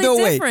here. totally There's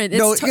no different. way.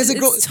 No, It's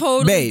because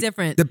totally Babe,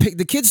 different.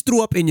 The kids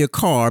threw up in your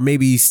car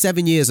maybe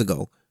 7 years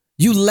ago.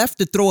 You left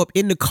the throw up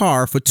in the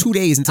car for 2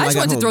 days until I I just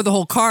got wanted home. to throw the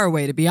whole car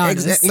away, to be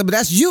honest. Exactly, but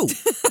that's you.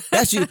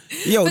 That's you.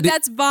 Yo, But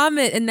that's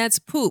vomit and that's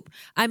poop.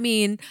 I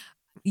mean,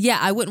 yeah,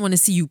 I wouldn't want to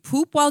see you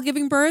poop while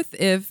giving birth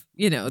if,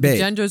 the Babe,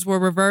 genders were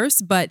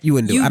reversed, but you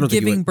wouldn't do it. I don't think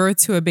you giving would. birth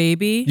to a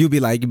baby. you'd be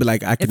like,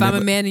 I could If never.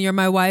 I'm a man and you're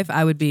my wife,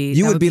 I would be.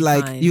 You that would be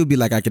like, fine. you would be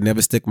like, I could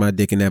never stick my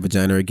dick in that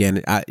vagina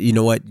again. You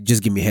know what?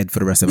 Just give me head for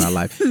the rest of our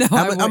life. No,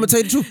 I'm gonna tell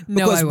you the truth.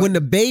 No, Because I when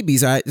the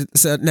babies, all right,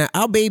 so now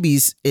our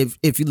babies,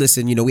 if you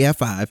listen, we have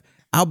 5.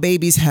 Our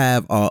babies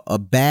have a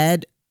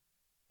bad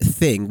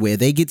thing where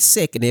they get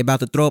sick and they're about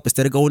to throw up.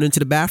 Instead of going into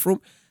the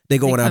bathroom, they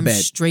go They in our come bed.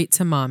 straight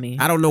to mommy.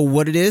 I don't know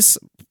what it is.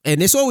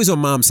 And it's always on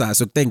mom's side,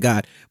 so thank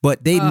God.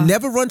 But they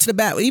never run to the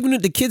bathroom. Even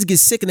if the kids get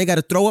sick and they got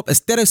to throw up,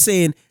 instead of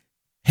saying,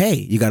 hey,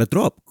 you got to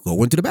throw up,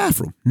 go into the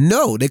bathroom.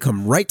 No, they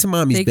come right to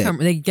mommy's bed.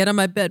 They get on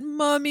my bed,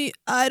 mommy,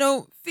 I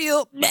don't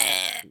feel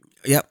bad.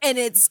 Yep. And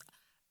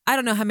I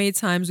don't know how many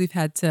times we've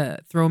had to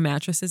throw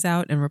mattresses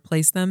out and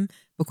replace them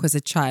because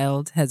a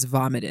child has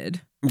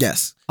vomited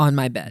Yes. on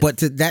my bed. But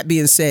to that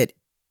being said,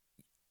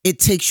 it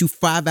takes you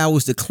 5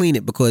 hours to clean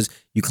it because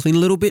you clean a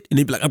little bit and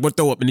then be like, I'm going to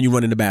throw up. And then you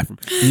run in the bathroom.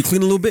 And you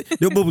clean a little bit, I'm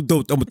going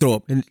to throw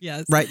up. And,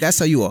 Yes. Right? That's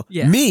how you are.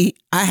 Yeah. Me,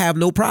 I have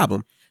no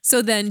problem.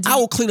 So then, I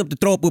will clean up the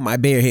throw up with my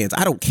bare hands.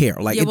 I don't care.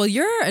 Like, well,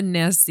 you're a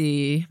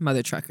nasty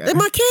mother trucker. they're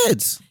my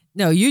kids.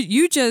 No,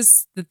 you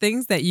just, the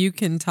things that you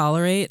can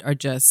tolerate are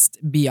just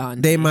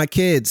beyond. They're my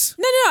kids.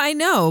 No, I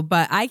know,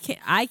 but I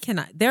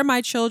cannot. They're my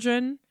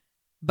children,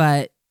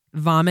 but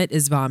vomit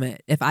is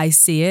vomit. If I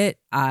see it,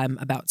 I'm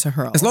about to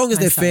hurl. As long as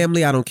they're myself.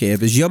 family, I don't care.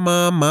 If it's your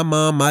mom,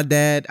 my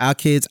dad, our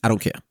kids, I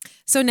don't care.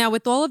 So now,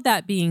 with all of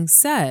that being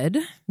said,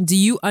 do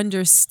you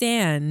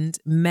understand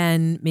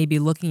men maybe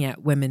looking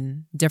at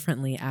women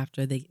differently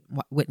after they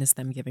witness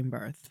them giving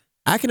birth?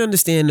 I can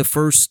understand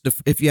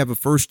if you have a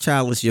first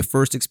child, it's your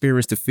first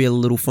experience to feel a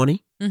little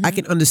funny. Mm-hmm. I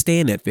can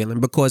understand that feeling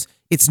because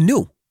it's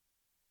new.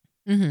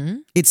 Mm-hmm.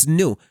 It's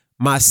new.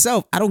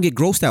 Myself, I don't get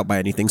grossed out by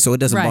anything, so it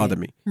doesn't Right. bother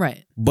me.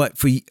 Right. But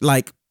for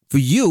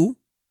you,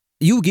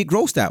 you get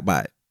grossed out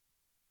by it.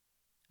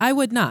 I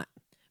would not,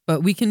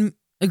 but we can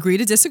agree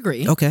to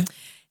disagree. Okay.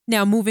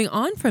 Now, moving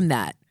on from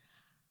that,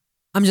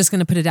 I'm just going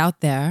to put it out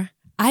there.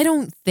 I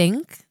don't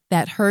think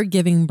that her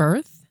giving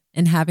birth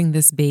and having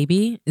this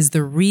baby is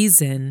the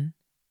reason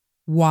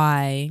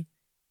why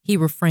he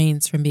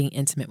refrains from being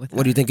intimate with her.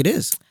 What do you think it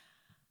is?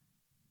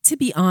 To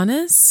be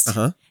honest,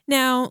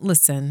 now,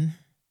 listen,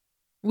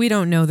 we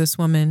don't know this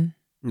woman.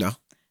 No.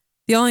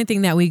 The only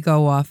thing that we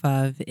go off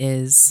of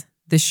is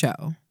the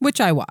show,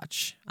 which I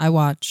watch. I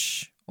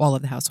watch all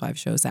of the Housewives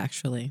shows,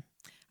 actually.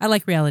 I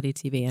like reality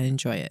TV. I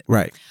enjoy it.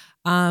 Right.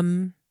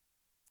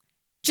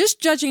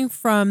 Just judging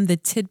from the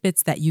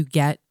tidbits that you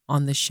get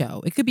on the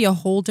show, it could be a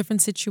whole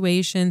different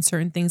situation.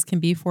 Certain things can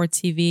be for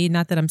TV.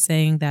 Not that I'm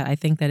saying that I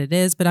think that it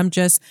is, but I'm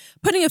just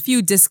putting a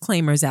few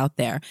disclaimers out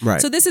there. Right.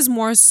 So this is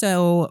more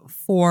so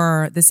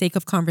for the sake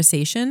of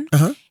conversation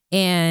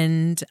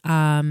and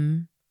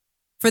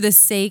for the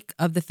sake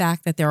of the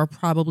fact that there are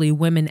probably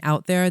women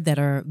out there that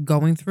are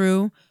going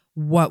through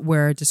what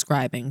we're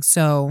describing.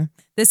 So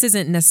this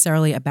isn't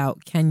necessarily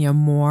about Kenya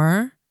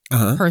Moore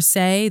per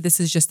se.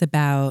 This is just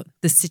about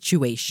the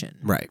situation,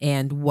 Right.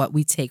 and what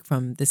we take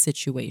from the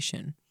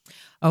situation.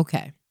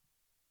 Okay.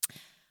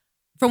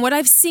 From what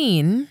I've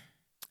seen,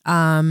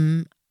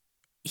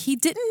 he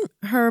didn't,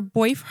 her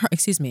boyfriend,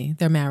 excuse me,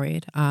 they're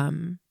married.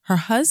 Her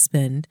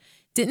husband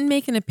didn't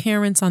make an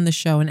appearance on the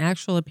show, an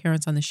actual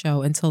appearance on the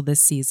show until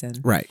this season.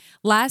 Right.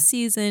 Last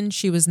season,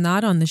 she was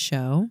not on the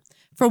show.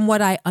 From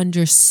what I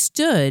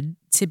understood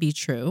to be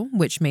true,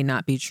 which may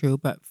not be true,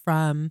 but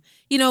from,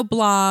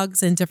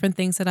 blogs and different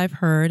things that I've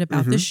heard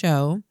about the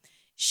show,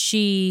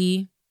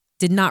 she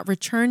did not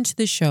return to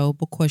the show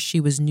because she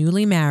was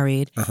newly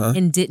married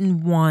and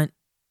didn't want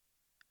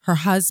her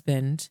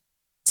husband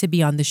to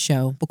be on the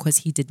show because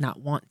he did not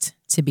want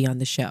to be on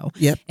the show.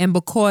 Yep. And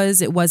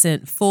because it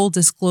wasn't full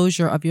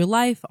disclosure of your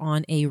life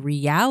on a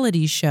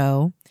reality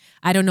show,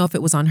 I don't know if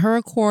it was on her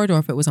accord or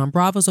if it was on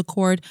Bravo's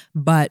accord,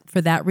 but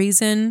for that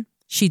reason,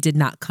 she did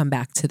not come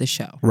back to the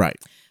show. Right.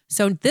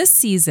 So this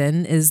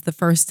season is the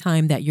first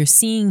time that you're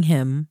seeing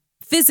him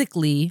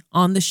physically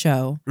on the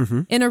show,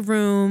 in a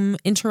room,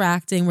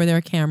 interacting where there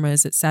are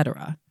cameras,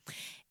 etc.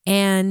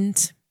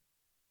 And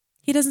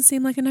he doesn't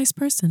seem like a nice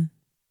person.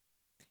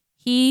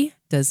 He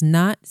does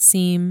not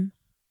seem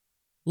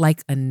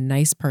like a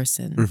nice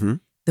person.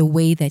 The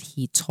way that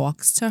he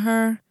talks to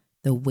her,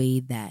 the way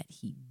that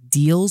he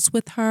deals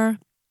with her,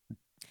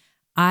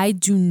 I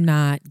do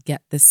not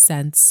get the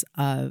sense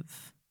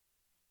of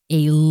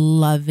a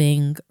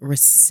loving,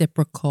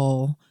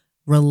 reciprocal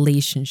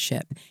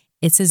relationship.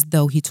 It's as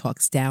though he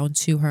talks down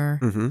to her.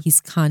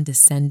 He's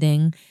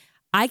condescending.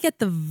 I get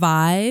the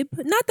vibe,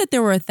 not that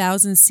there were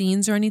 1,000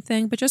 scenes or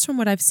anything, but just from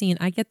what I've seen,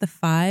 I get the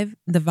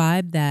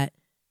vibe that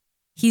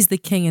he's the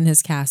king in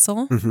his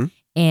castle,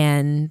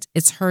 and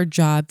it's her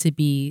job to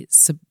be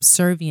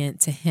subservient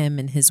to him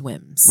and his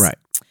whims. Right.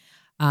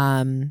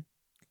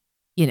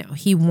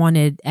 He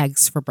wanted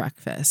eggs for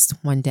breakfast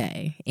one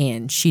day,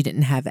 and she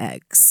didn't have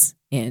eggs.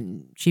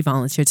 and she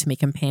volunteered to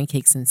make him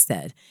pancakes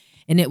instead.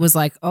 And it was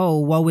like, oh,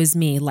 woe is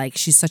me. Like,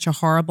 she's such a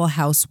horrible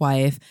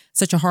housewife,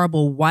 such a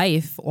horrible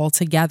wife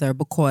altogether,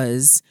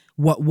 because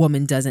what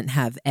woman doesn't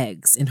have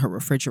eggs in her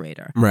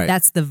refrigerator? Right.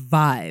 That's the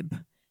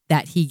vibe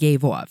that he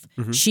gave off.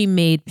 Mhm. She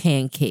made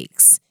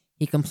pancakes.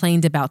 He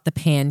complained about the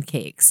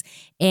pancakes.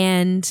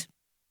 And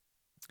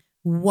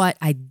what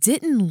I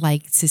didn't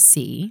like to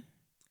see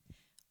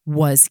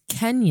was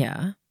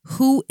Kenya,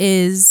 who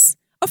is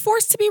a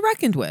force to be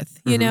reckoned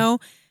with. You Mhm. know,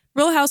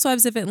 Real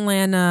Housewives of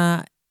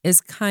Atlanta is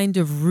kind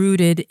of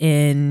rooted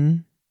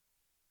in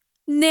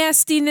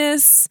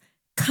nastiness,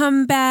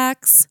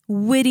 comebacks,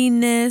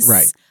 wittiness,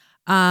 Right.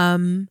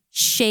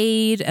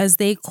 Shade, as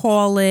they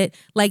call it.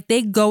 Like,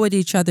 they go at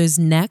each other's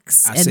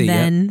necks I and see,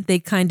 then they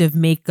kind of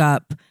make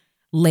up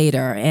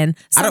later. And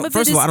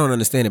First of all, I don't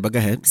understand it, but go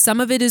ahead. some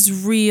of it is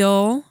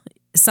real,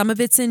 some of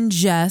it's in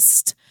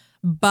jest,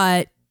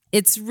 but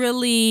it's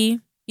really,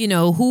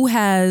 who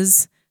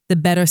has the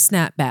better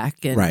snapback,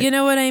 and Right. you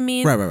know what I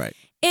mean? Right.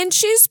 And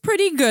she's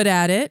pretty good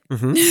at it.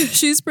 Mhm.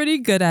 She's pretty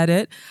good at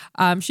it.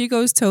 She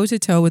goes toe to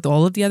toe with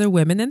all of the other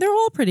women, and they're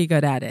all pretty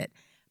good at it.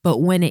 But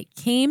when it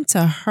came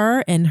to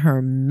her and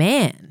her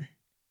man,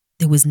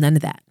 there was none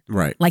of that.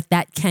 Right. Like,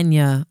 that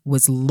Kenya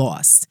was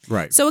lost.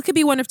 Right. So it could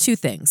be one of two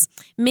things.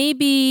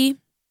 Maybe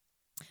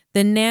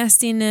the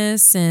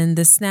nastiness and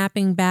the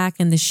snapping back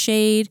and the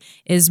shade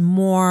is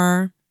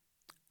more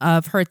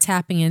of her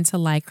tapping into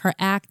like her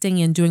acting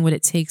and doing what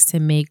it takes to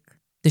make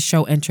the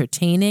show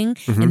entertaining.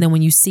 Mhm. And then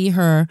when you see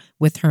her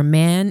with her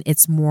man,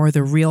 it's more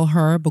the real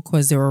her,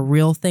 because there are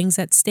real things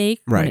at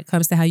stake when Right. it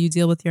comes to how you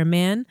deal with your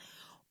man.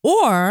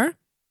 Or,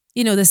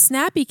 the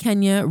snappy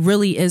Kenya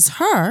really is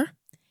her,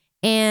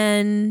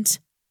 and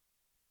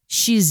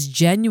she's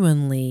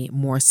genuinely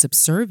more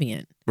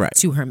subservient Right.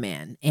 to her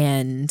man.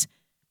 And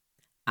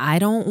I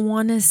don't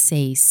want to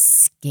say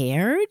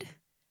scared,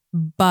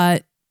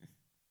 but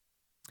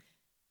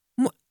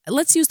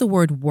let's use the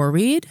word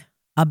worried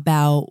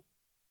about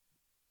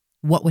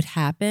what would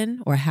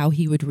happen or how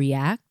he would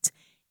react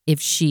if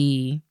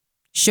she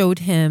showed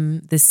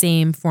him the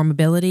same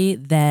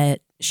formability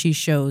that she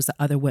shows the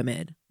other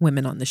women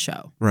on the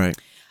show. Right.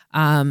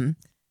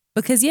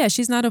 Because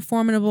she's not a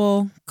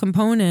formidable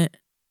opponent.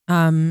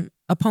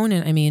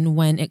 I mean,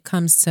 when it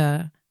comes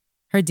to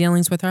her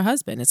dealings with her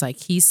husband, it's like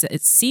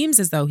it seems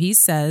as though he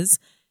says,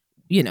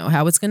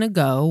 how it's going to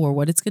go or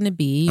what it's going to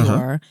be, Uh-huh.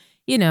 or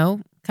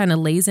kind of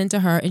lays into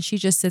her, and she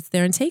just sits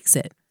there and takes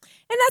it.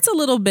 And that's a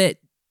little bit,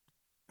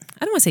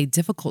 I don't want to say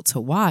difficult to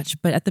watch,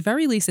 but at the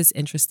very least, it's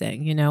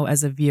interesting,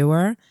 as a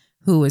viewer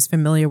who is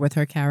familiar with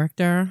her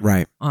character,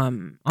 Right.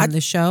 on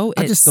the show.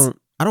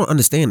 I don't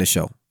understand the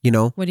show.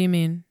 What do you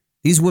mean?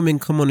 These women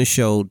come on the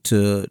show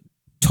to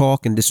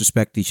talk and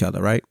disrespect each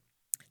other, right?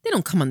 They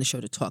don't come on the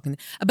show to talk,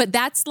 but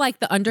that's like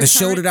the undercurrent. The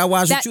show that I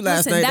watched with you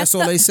last night, that's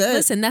all they said.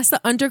 Listen, that's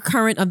the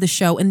undercurrent of the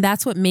show, and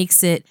that's what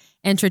makes it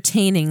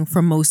entertaining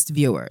for most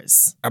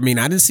viewers. I mean,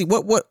 I didn't see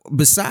what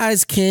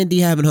besides Candy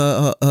having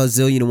her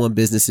zillion and one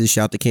businesses.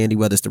 Shout to Candy,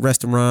 whether it's the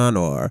restaurant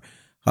or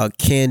her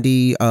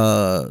candy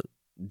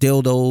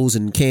dildos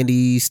and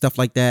candy stuff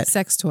like that.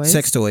 Sex toys.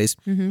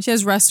 Mm-hmm. She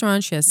has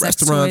restaurants. She has sex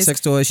sex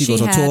toys. She goes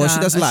on had, tour. She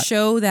does a lot.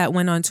 Show that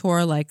went on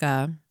tour like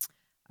a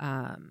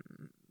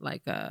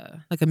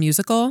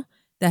musical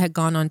that had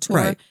gone on tour.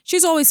 Right.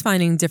 She's always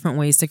finding different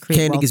ways to create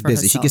Candy wealth gets for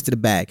busy. She herself. gets to the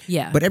bag.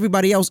 Yeah. But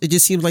everybody else, it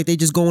just seems like they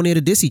just go in there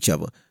to diss each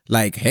other.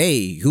 Like,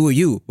 hey, who are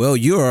you? Well,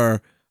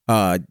 you're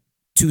 2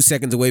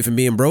 seconds away from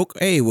being broke.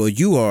 Hey, well,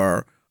 you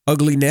are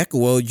ugly neck.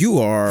 Well, you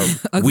are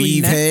Ugly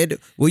weave neck. head.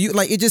 Well, you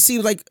like, it just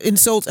seems like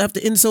insults after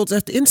insults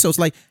after insults.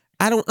 Like,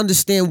 I don't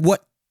understand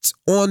what's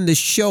on the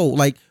show.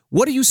 Like,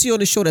 what do you see on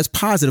the show that's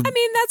positive? I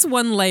mean, that's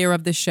one layer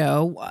of the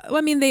show.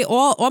 I mean,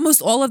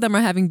 almost all of them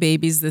are having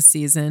babies this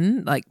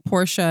season. Like,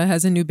 Portia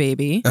has a new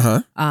baby.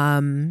 Uh-huh.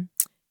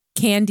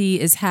 Candy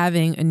is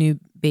having a new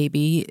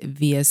baby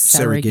via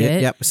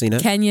surrogate. Yep, I seen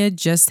that. Kenya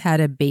just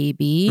had a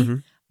baby.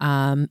 Mhm.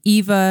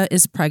 Eva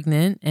is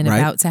pregnant and Right.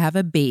 about to have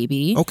a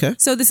baby. Okay.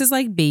 So this is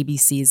like baby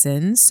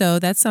season. So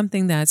that's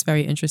something that's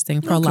very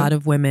interesting for a Okay. lot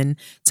of women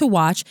to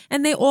watch.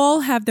 And they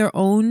all have their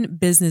own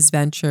business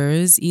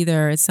ventures.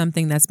 Either it's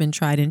something that's been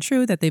tried and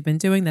true that they've been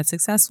doing that's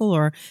successful,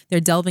 or they're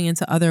delving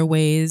into other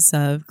ways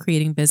of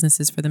creating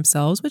businesses for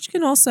themselves, which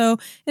can also,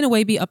 in a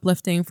way, be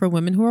uplifting for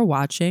women who are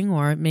watching,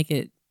 or make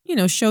it,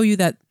 show you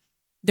that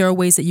there are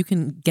ways that you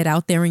can get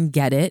out there and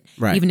get it,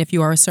 Right. even if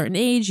you are a certain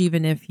age,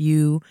 even if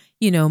you,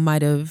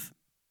 might have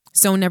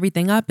sewn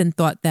everything up and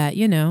thought that,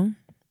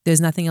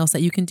 there's nothing else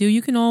that you can do.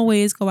 You can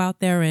always go out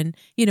there and,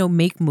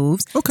 make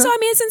moves. Okay. So, I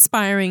mean, it's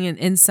inspiring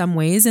in some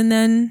ways. And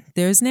then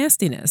there's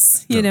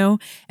nastiness,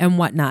 and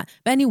whatnot.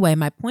 But anyway,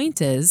 my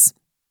point is,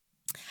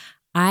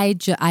 I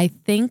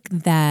think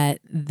that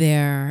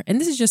and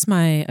this is just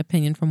my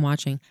opinion from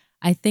watching,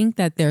 I think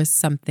that there's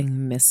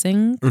something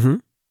missing Mm-hmm.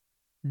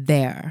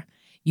 there.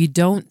 I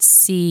don't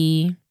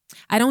see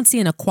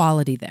an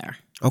equality there.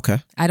 Okay.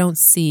 I don't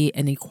see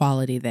an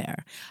equality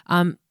there.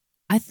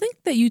 I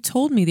think that you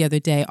told me the other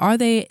day, are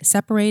they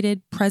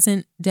separated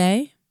present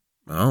day?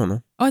 I don't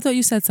know. Oh, I thought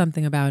you said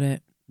something about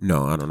it.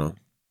 No, I don't know.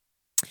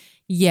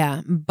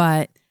 Yeah,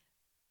 but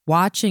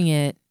watching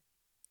it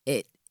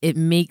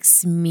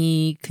makes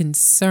me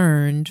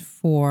concerned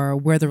for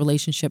where the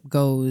relationship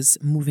goes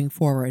moving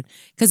forward.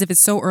 Because if it's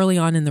so early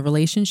on in the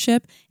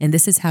relationship and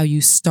this is how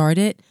you start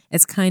it,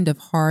 it's kind of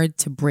hard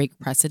to break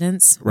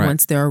precedents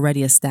once they're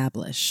already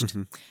established.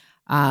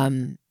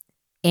 And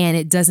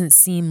it doesn't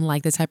seem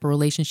like the type of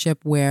relationship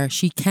where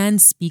she can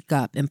speak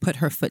up and put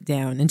her foot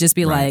down and just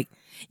be like,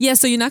 yeah,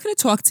 so you're not going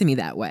to talk to me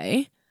that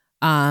way.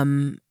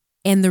 And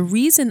the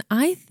reason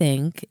I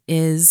think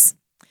is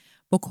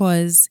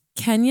because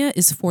Kenya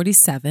is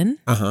 47.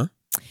 Uh-huh.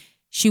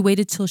 She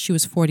waited till she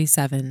was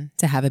 47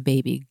 to have a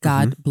baby.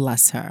 God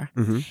bless her.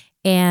 Mm-hmm.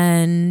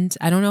 And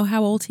I don't know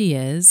how old he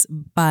is,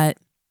 but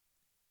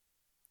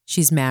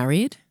she's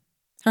married.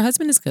 Her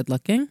husband is good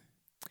looking.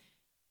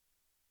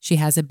 She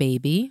has a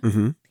baby.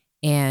 Mm-hmm.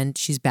 And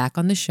she's back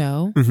on the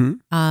show.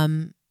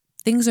 Mm-hmm.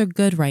 Things are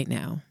good right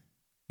now.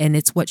 And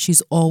it's what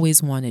she's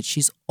always wanted.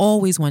 She's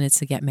always wanted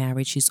to get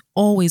married. She's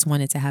always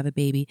wanted to have a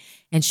baby.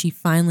 And she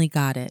finally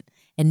got it.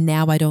 And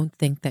now I don't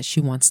think that she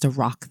wants to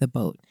rock the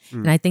boat.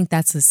 And I think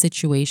that's a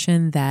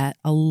situation that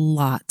a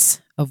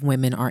lot of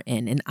women are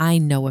in. And I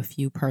know a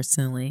few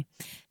personally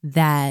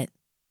that,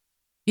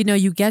 you know,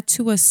 you get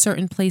to a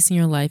certain place in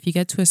your life, you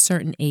get to a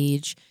certain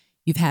age,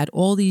 you've had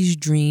all these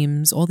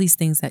dreams, all these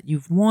things that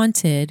you've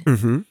wanted,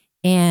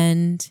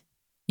 and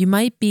you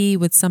might be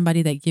with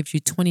somebody that gives you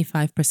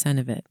 25%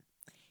 of it.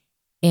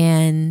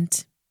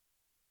 And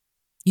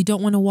you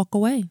don't want to walk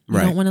away. You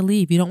don't want to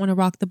leave. You don't want to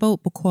rock the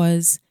boat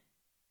because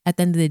at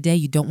the end of the day,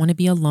 you don't want to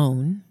be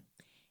alone.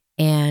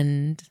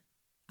 And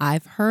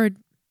I've heard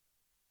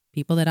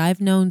people that I've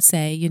known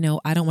say, you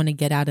know, I don't want to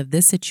get out of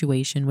this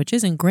situation, which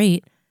isn't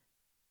great,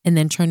 and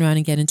then turn around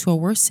and get into a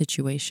worse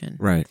situation.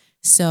 Right.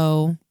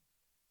 So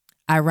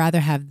I'd rather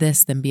have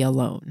this than be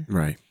alone.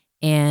 Right.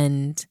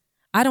 And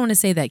I don't want to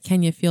say that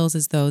Kenya feels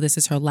as though this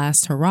is her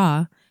last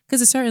hurrah,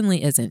 because it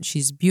certainly isn't.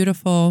 She's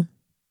beautiful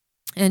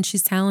and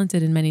she's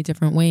talented in many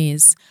different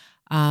ways.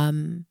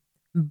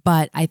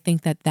 But I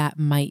think that that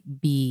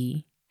might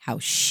be how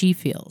she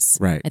feels.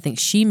 Right. I think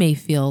she may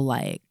feel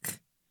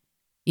like,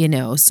 you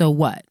know, so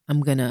what?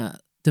 I'm going to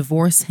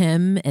divorce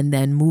him and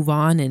then move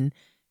on and,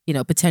 you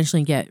know,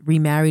 potentially get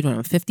remarried when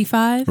I'm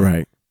 55.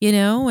 Right. You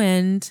know,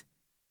 and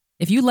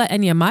if you let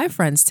any of my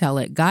friends tell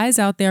it, guys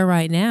out there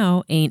right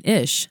now ain't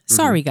ish.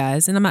 Sorry,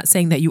 guys. And I'm not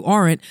saying that you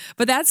aren't,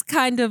 but that's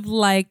kind of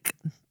like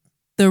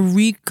the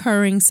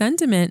recurring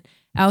sentiment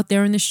out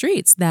there in the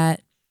streets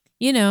that,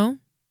 you know,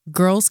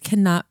 girls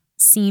cannot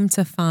seem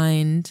to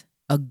find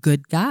a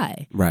good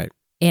guy. Right.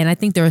 And I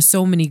think there are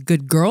so many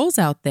good girls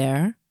out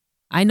there.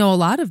 I know a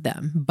lot of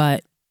them,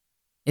 but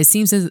it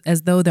seems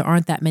as though there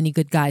aren't that many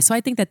good guys. So I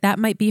think that that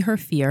might be her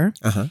fear.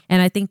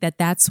 And I think that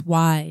that's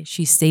why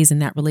she stays in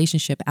that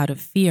relationship, out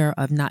of fear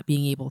of not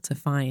being able to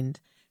find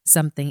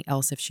something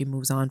else if she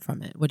moves on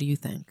from it. What do you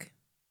think?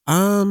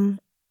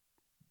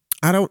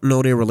 I don't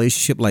know their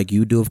relationship like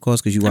you do, of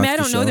course, because you watch the show. I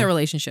don't know their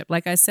relationship.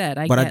 Like I said,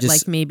 I get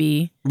like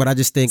maybe I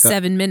just think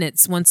 7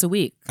 minutes once a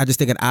week. I just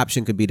think an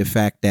option could be the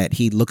fact that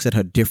he looks at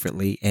her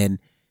differently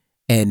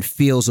and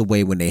feels a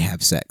way when they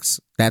have sex.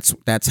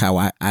 That's how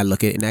I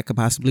look at it, and that could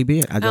possibly be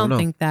it. I don't know.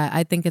 think that.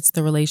 I think it's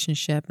the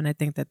relationship, and I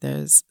think that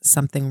there's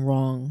something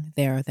wrong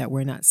there that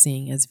we're not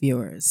seeing as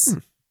viewers.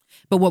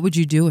 But what would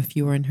you do if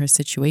you were in her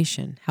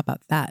situation? How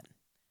about that?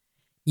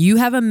 You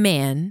have a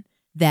man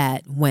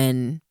that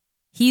when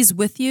he's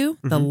with you,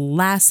 the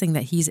last thing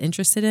that he's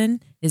interested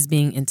in is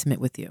being intimate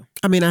with you.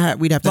 I mean,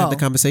 we'd have to have the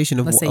conversation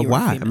of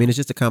why. I mean, it's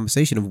just a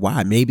conversation of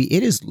why. Maybe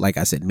it is, like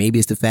I said, maybe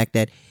it's the fact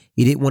that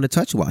he didn't want to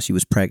touch her while she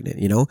was pregnant,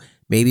 you know?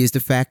 Maybe it's the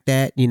fact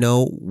that, you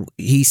know,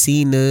 he's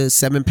seen the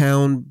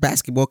 7-pound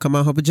basketball come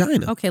out her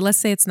vagina. Okay, let's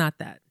say it's not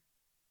that.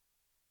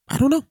 I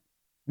don't know.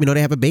 You know,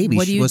 they have a baby.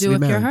 What do you do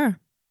if you're her?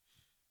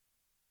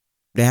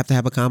 They have to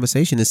have a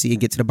conversation and see and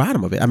get to the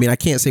bottom of it. I mean, I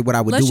can't say what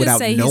I would do without knowing.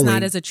 Let's just say he's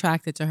not as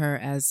attracted to her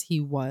as he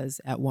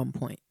was at one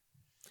point.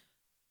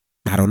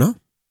 I don't know.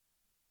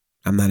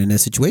 I'm not in that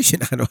situation.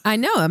 I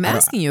know. I'm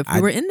asking you if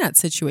you were in that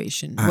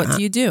situation. What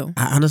do you do?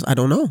 I don't know. I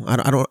don't know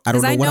what I would do.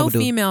 Because I know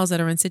females that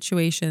are in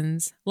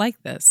situations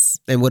like this.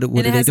 And what do they do?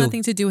 And it has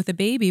nothing to do with a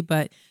baby,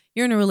 but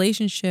you're in a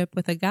relationship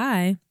with a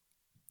guy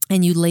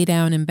and you lay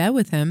down in bed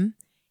with him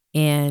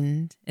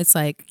and it's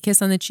like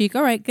kiss on the cheek.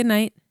 All right, good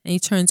night. And he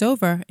turns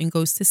over and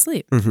goes to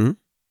sleep.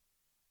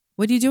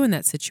 What do you do in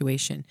that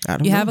situation?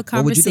 You have a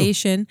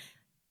conversation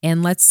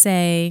and let's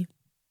say,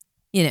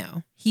 you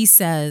know, he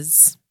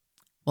says,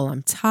 well,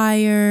 I'm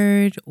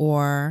tired,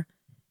 or,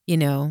 you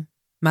know,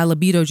 my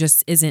libido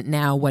just isn't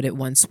now what it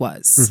once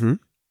was.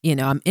 You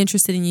know, I'm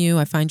interested in you.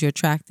 I find you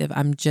attractive.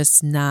 I'm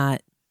just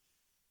not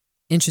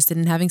interested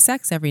in having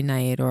sex every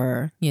night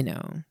or, you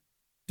know,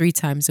 3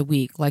 times a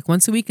week. Like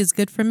once a week is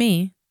good for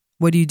me.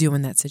 What do you do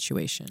in that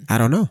situation? I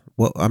don't know.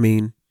 Well, I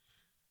mean,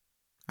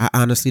 I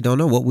honestly don't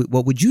know.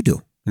 What would you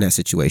do in that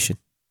situation?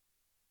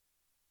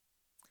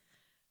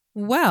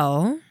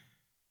 Well,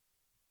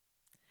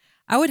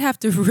 I would have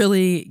to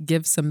really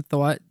give some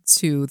thought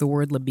to the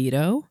word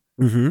libido.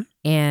 Mm-hmm.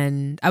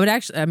 And I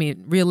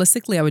would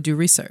realistically, I would do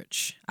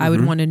research. I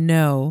would Mhm. want to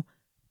know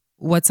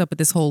what's up with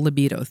this whole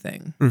libido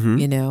thing. Mm-hmm.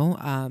 You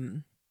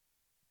know,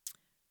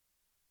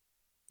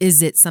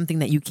 is it something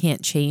that you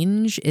can't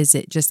change? Is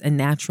it just a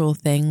natural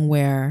thing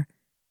where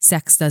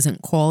sex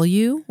doesn't call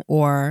you,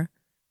 or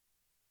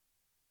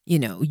you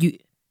know,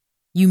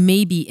 you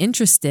may be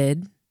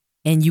interested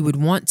and you would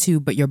want to,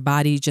 but your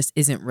body just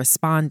isn't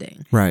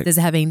responding. Right. Does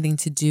it have anything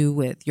to do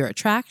with your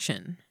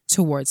attraction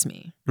towards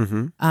me?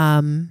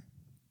 Mm-hmm.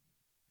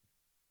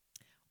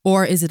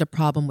 Or is it a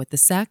problem with the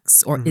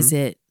sex, or is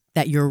it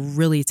that you're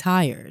really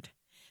tired?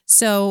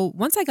 So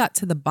once I got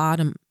to the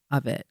bottom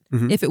of it,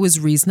 Mhm. if it was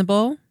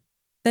reasonable,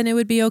 then it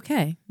would be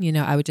okay. You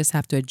know, I would just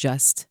have to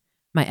adjust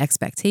my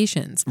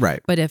expectations.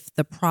 Right. But if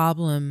the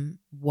problem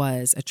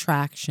was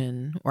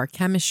attraction or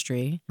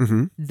chemistry,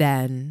 Mm-hmm.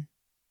 then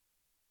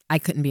I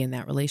couldn't be in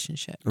that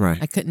relationship. Right.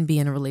 I couldn't be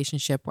in a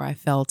relationship where I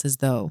felt as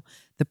though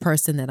the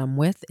person that I'm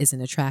with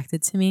isn't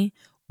attracted to me,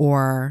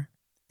 or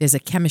there's a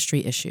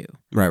chemistry issue.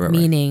 Right.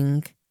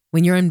 Meaning,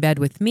 when you're in bed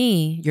with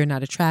me, you're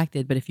not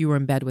attracted, but if you were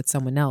in bed with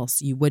someone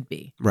else, you would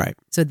be. Right.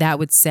 So that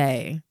would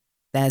say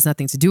that has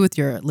nothing to do with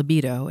your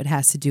libido. It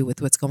has to do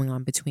with what's going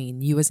on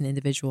between you as an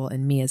individual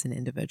and me as an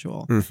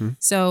individual. Mm-hmm.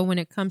 So when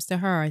it comes to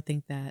her, I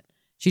think that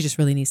she just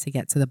really needs to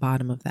get to the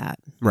bottom of that.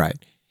 Right.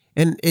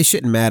 And it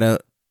shouldn't matter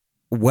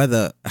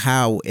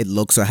how it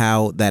looks or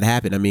how that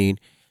happened. I mean,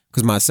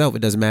 because myself, it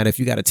doesn't matter if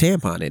you got a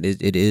tampon.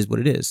 It is what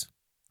it is.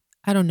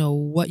 I don't know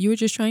what you were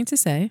just trying to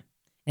say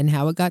and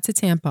how it got to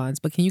tampons,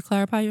 but can you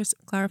clarify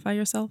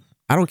yourself?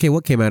 I don't care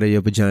what came out of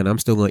your vagina. I'm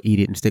still gonna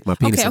eat it and stick my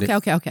penis in it.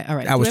 Okay. All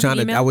right. I was trying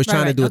to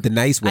do it the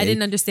nice way. I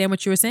didn't understand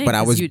what you were saying. But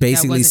I was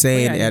basically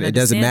saying that it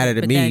doesn't matter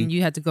to but me. Then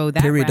you had to go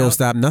that Period. route. Don't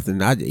stop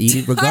nothing. I eat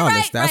it regardless.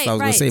 Right, That's what I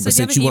was gonna say. So But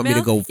do you have since an you want me to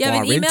email? go You have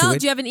far an email? into it,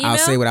 Do you have an I'll email?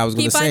 say what I was Can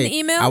gonna you find say. the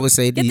email? I would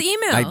say Get the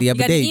email. like the You other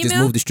got day, an just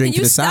email? move the string Can to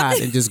you the stop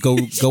side it? and just go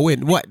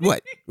in. What?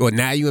 Well,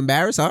 now you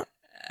embarrassed, huh?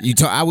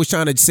 I was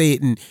trying to say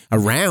it in a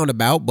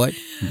roundabout, but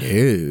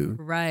no.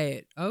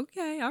 Right.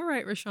 Okay. All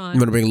right, Rashawn. You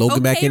want to bring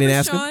Logan back in and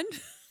ask him? Rashawn.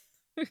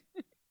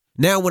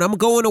 Now, when I'm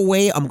going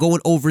away, I'm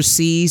going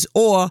overseas,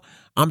 or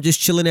I'm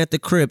just chilling at the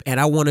crib and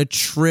I want to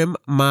trim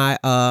my,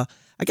 I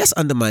guess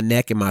under my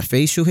neck and my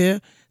facial hair,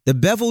 the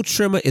bevel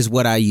trimmer is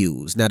what I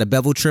use. Now, the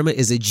bevel trimmer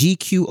is a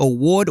GQ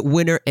award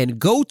winner and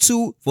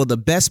go-to for the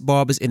best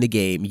barbers in the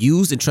game.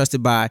 Used and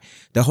trusted by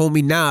the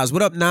homie Nas.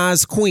 What up,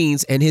 Nas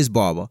Queens and his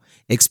barber.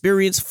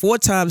 Experience 4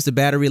 times the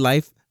battery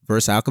life,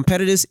 versatile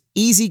competitors,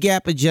 easy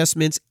gap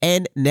adjustments,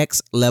 and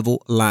next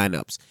level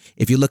lineups.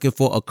 If you're looking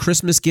for a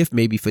Christmas gift,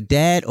 maybe for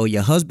dad or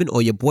your husband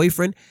or your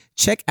boyfriend,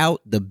 check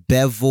out the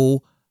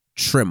bevel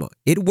trimmer.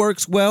 It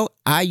works well.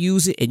 I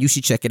use it and you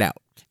should check it out.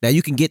 Now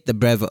you can get the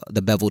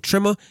bevel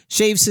trimmer,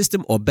 shave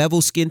system, or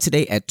bevel skin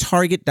today at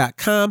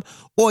Target.com,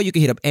 or you can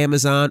hit up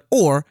Amazon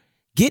or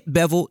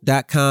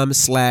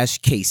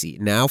getbevel.com/Casey.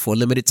 Now for a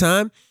limited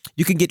time,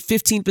 you can get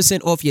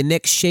 15% off your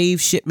next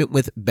shave shipment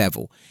with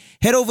Bevel.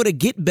 Head over to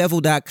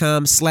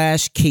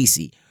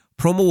getbevel.com/Casey.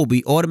 Promo will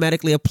be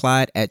automatically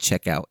applied at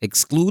checkout.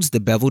 Excludes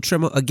the bevel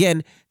trimmer.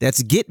 Again,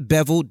 that's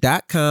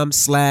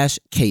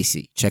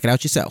getbevel.com/Casey. Check it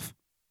out yourself.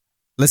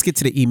 Let's get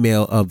to the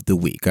email of the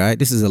week. All right.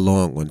 This is a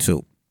long one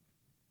too.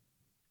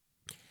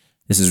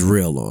 This is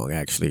real long,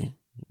 actually.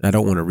 I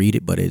don't want to read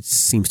it, but it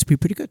seems to be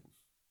pretty good.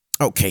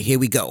 Okay, here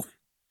we go.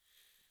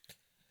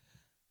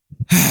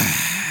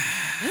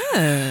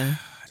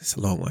 It's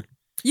a long one.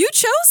 You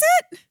chose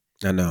it?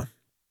 I know.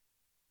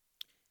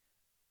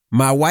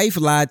 My wife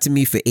lied to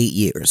me for 8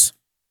 years.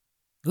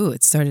 Ooh,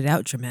 it started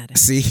out dramatic.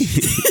 See?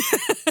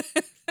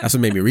 That's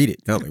what made me read it.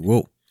 I was like,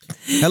 whoa.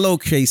 Hello,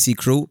 KC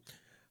crew.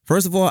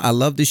 First of all, I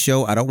love the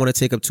show. I don't want to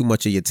take up too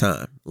much of your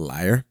time.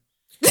 Liar.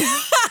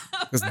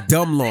 It's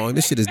dumb long.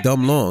 This shit is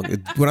dumb long.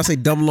 When I say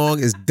dumb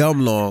long, it's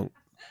dumb long.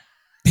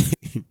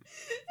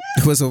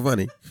 What's so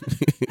funny?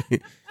 Wait a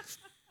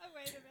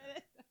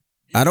minute.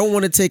 I don't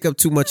want to take up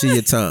too much of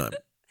your time.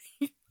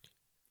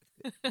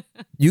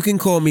 You can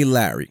call me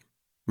Larry.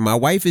 My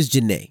wife is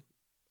Janae.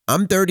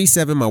 I'm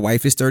 37. My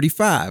wife is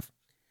 35.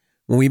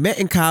 When we met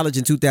in college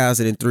in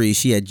 2003,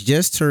 she had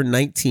just turned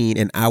 19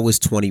 and I was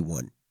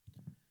 21.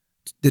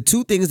 The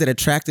 2 things that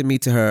attracted me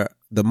to her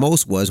the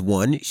most was,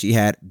 1, she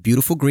had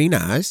beautiful green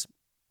eyes.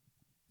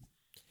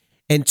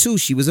 And 2,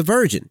 she was a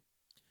virgin,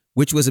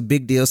 which was a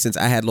big deal since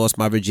I had lost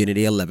my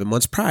virginity 11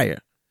 months prior.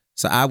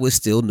 So I was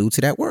still new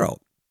to that world.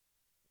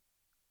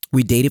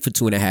 We dated for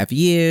 2.5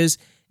 years,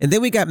 and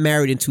then we got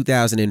married in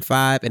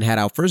 2005 and had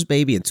our first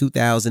baby in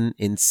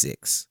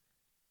 2006.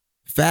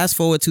 Fast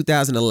forward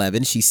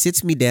 2011, she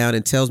sits me down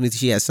and tells me that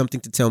she has something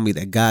to tell me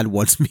that God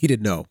wants me to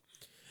know.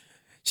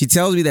 She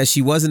tells me that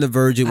she wasn't a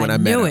virgin when I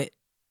met her. knew it.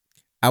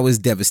 I was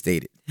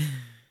devastated.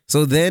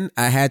 So then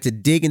I had to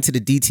dig into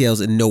the details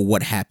and know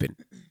what happened.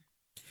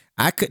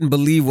 I couldn't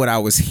believe what I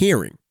was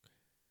hearing.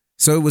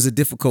 So it was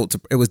difficult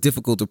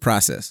to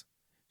process.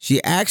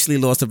 She actually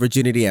lost her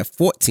virginity at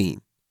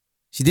 14.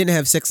 She didn't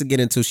have sex again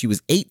until she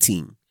was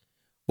 18.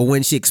 But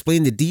when she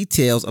explained the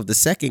details of the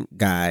second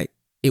guy,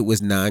 it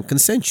was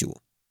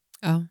non-consensual.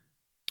 Oh.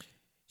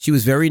 She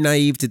was very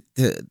naive to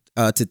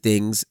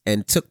things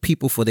and took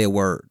people for their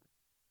word.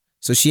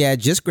 So she had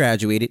just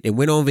graduated and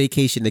went on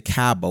vacation to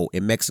Cabo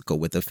in Mexico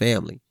with her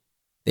family.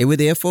 They were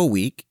there for a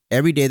week.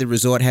 Every day the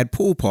resort had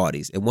pool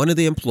parties, and one of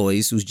the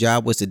employees, whose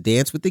job was to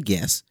dance with the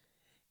guests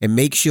and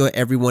make sure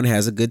everyone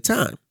has a good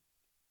time.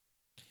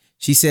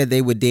 She said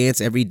they would dance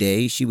every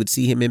day. She would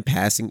see him in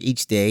passing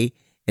each day,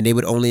 and they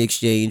would only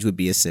exchange would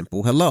be a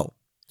simple hello.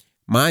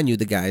 Mind you,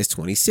 the guy is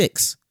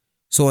 26.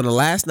 So on the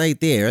last night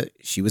there,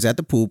 she was at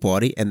the pool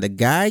party, and the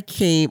guy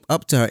came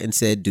up to her and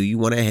said, "Do you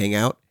want to hang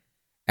out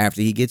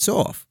after he gets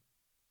off?"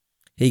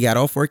 He got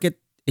off work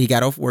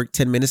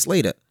 10 minutes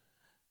later.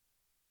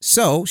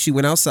 So she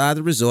went outside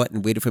the resort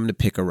and waited for him to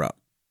pick her up.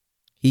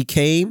 He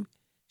came.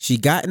 She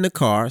got in the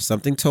car.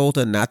 Something told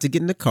her not to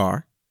get in the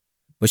car,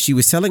 but she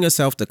was telling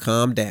herself to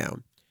calm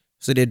down.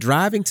 So they're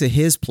driving to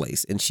his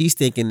place, and she's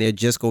thinking they're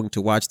just going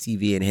to watch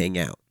TV and hang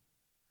out.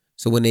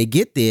 So when they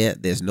get there,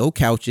 there's no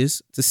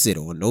couches to sit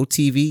on, no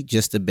TV,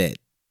 just a bed.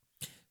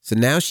 So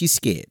now she's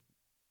scared.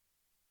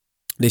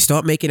 They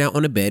start making out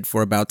on the bed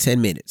for about 10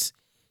 minutes.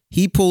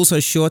 He pulls her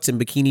shorts and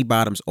bikini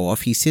bottoms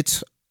off. He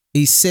sits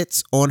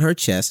on her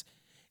chest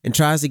and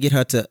tries to get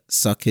her to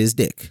suck his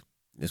dick.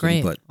 That's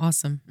Great.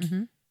 Awesome.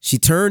 Mm-hmm. She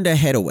turned her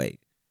head away,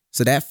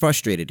 so that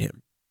frustrated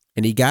him.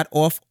 And he got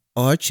off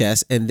her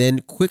chest and then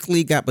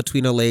quickly got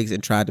between her legs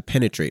and tried to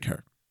penetrate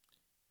her.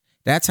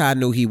 That's how I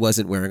knew he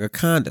wasn't wearing a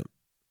condom.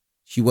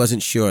 She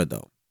wasn't sure,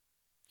 though.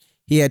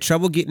 He had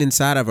trouble getting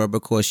inside of her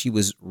because she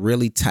was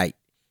really tight.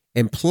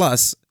 And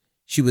plus,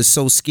 she was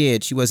so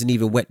scared she wasn't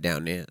even wet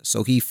down there.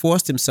 So he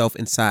forced himself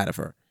inside of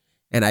her.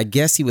 And I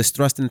guess he was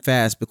thrusting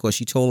fast because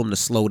she told him to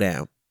slow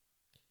down.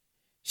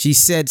 She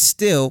laid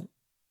still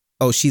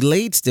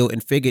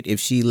and figured if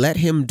she let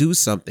him do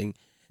something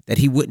that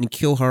he wouldn't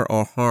kill her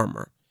or harm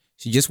her.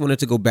 She just wanted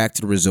to go back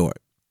to the resort.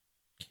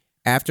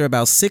 After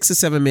about 6 or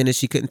 7 minutes,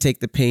 she couldn't take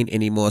the pain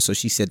anymore, so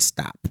she said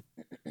stop.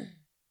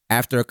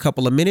 After a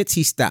couple of minutes,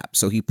 he stopped.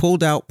 So he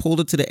pulled her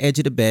to the edge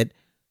of the bed,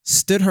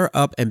 stood her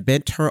up and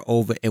bent her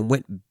over and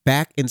went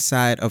back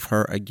inside of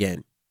her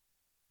again.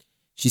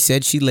 She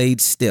said she laid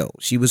still.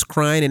 She was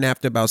crying, and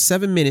after about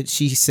 7 minutes,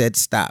 she said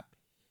stop.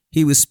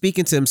 He was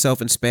speaking to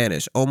himself in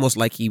Spanish, almost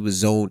like he was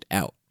zoned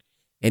out.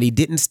 And he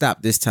didn't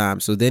stop this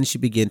time, so then she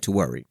began to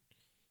worry.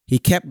 He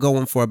kept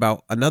going for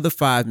about another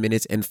 5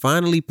 minutes and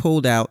finally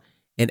pulled out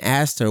and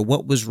asked her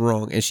what was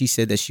wrong, and she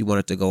said that she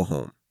wanted to go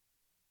home.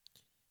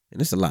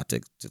 And it's a lot to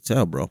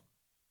tell, bro.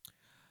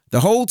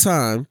 The whole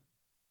time,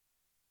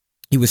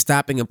 he was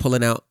stopping and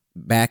pulling out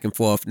back and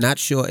forth, not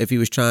sure if he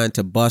was trying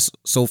to bust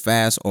so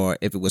fast or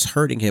if it was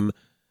hurting him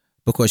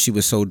because she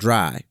was so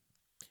dry.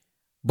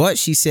 But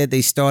she said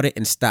they started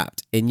and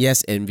stopped. And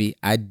yes, Envy,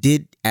 I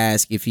did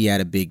ask if he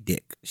had a big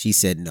dick. She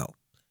said no.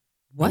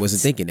 What? I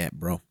wasn't thinking that,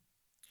 bro.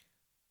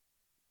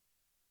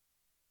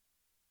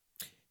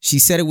 She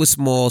said it was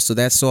small, so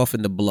that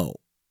softened the blow.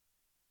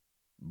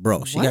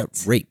 Bro, she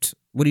got raped.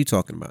 What are you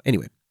talking about?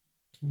 Anyway.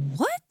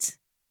 What?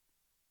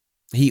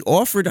 He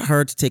offered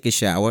her to take a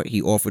shower. He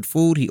offered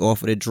food. He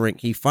offered a drink.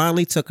 He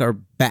finally took her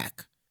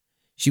back.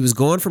 She was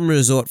gone from the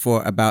resort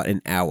for about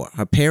an hour.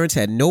 Her parents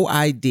had no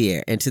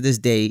idea, and to this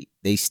day,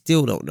 they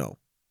still don't know.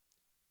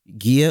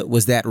 Gia,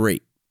 was that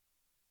rape?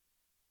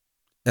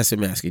 That's what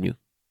I'm asking you.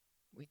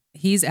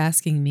 He's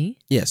asking me?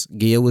 Yes,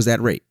 Gia, was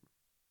that rape?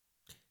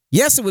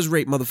 Yes, it was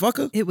rape,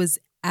 motherfucker. It was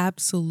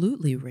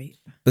absolutely rape.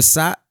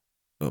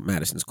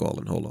 Madison's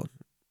calling. Hold on.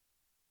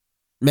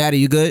 Maddie,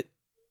 you good?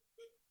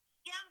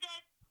 Yeah, I'm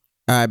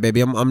good. All right,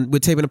 baby. We're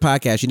taping a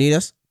podcast. You need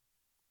us?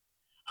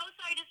 Oh,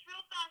 sorry, just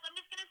real fast. I'm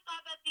just gonna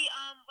stop at the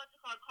what's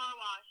it called, car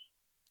wash.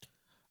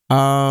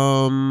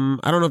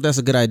 I don't know if that's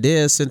a good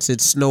idea since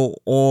it's snow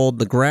all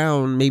the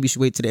ground. Maybe you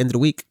should wait till the end of the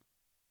week.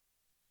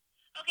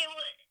 Okay, well,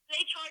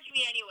 they charge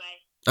me anyway.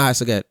 All right,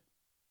 so good.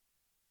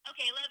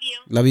 Okay, love you.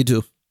 Love you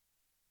too.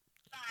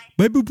 Bye.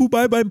 Bye, boo, boo,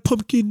 bye, bye,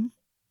 pumpkin.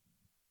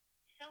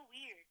 So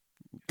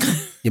weird.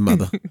 Your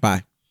mother.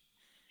 Bye.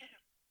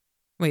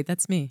 Wait,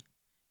 that's me.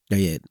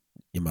 Yeah,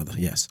 your mother.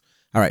 Yes.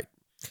 All right.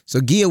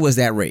 So Gia, was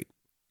that rape?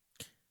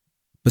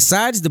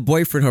 Besides the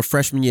boyfriend her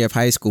freshman year of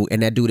high school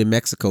and that dude in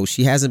Mexico,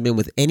 she hasn't been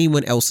with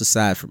anyone else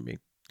aside from me.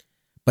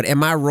 But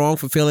am I wrong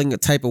for feeling a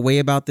type of way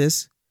about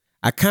this?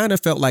 I kind of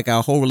felt like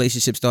our whole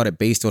relationship started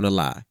based on a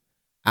lie.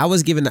 I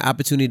was given the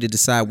opportunity to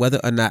decide whether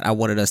or not I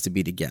wanted us to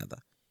be together.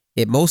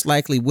 It most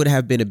likely would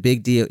have been a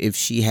big deal if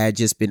she had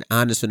just been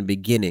honest from the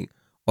beginning,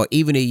 or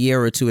even a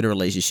year or two in a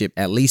relationship,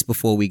 at least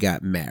before we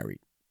got married.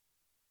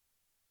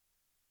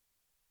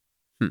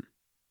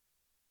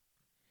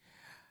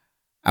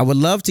 I would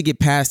love to get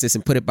past this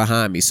and put it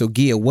behind me. So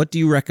Gia, what do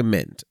you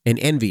recommend? And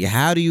Envy,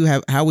 how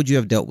would you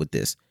have dealt with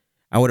this?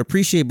 I would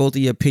appreciate both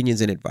of your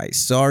opinions and advice.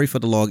 Sorry for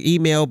the long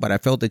email, but I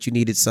felt that you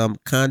needed some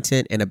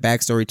content and a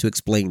backstory to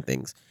explain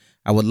things.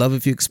 I would love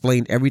if you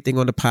explained everything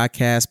on the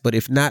podcast, but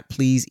if not,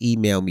 please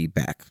email me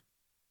back.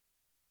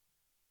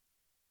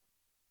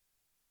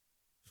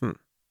 You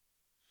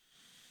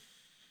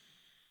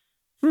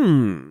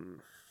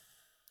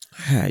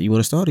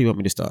want to start or you want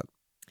me to start?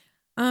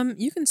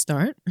 You can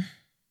start.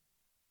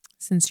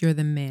 since you're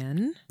the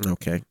man.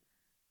 Okay.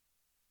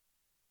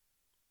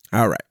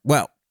 All right.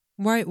 Well,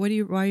 Why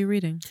are you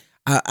reading?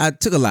 I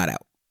took a lot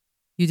out.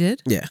 You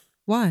did? Yeah.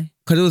 Why?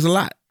 Because it was a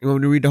lot. You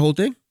want me to read the whole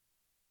thing?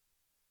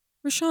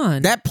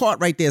 Rashawn. That part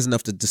right there is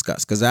enough to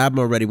discuss because I'm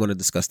already want to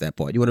discuss that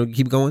part. You want to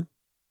keep going?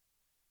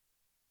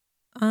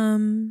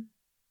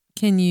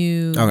 Can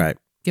you All right.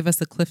 give us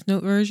the Cliff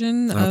Note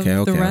version of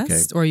Okay, the rest?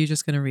 okay. Or are you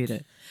just going to read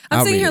it? I'm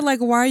I'll sitting read here it. like,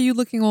 why are you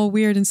looking all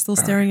weird and still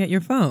staring at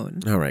your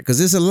phone? All right. Because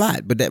there's a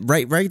lot, but that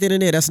right then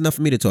and there, that's enough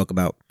for me to talk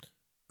about.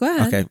 Go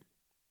ahead. Okay.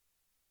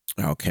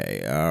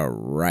 Okay. All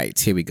right.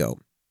 Here we go.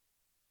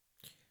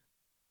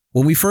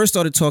 When we first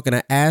started talking,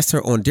 I asked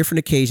her on different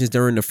occasions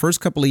during the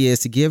first couple of years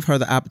to give her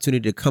the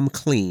opportunity to come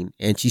clean,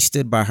 and she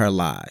stood by her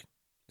lie.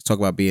 Let's talk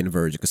about being a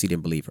virgin because he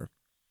didn't believe her.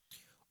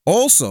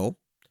 Also,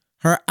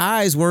 her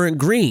eyes weren't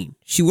green.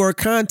 She wore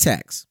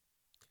contacts.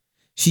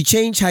 She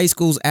changed high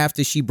schools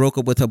after she broke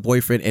up with her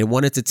boyfriend and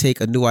wanted to take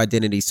a new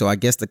identity, so I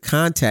guess the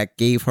contact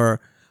gave her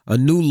a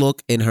new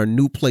look and her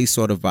new place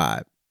sort of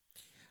vibe.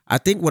 I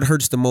think what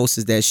hurts the most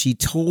is that she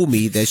told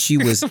me that she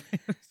was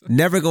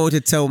never going to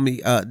tell me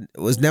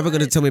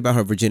about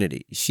her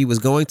virginity. She was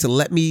going to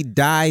let me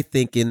die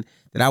thinking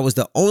that I was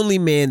the only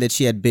man that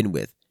she had been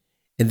with.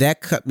 And that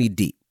cut me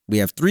deep. We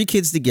have 3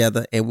 kids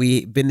together and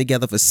we've been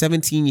together for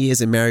 17 years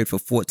and married for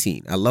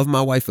 14. I love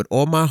my wife with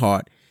all my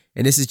heart.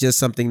 And this is just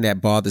something that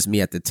bothers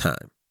me at the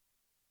time.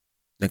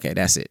 Okay,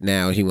 that's it.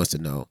 Now he wants to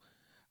know.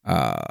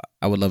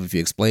 I would love if you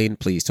explain.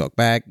 Please talk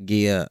back.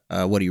 Gia,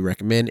 what do you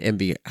recommend?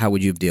 Envy, how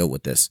would you have dealt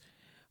with this?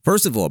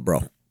 First of all,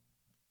 bro.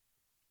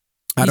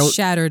 He's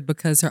shattered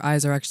because her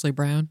eyes are actually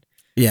brown.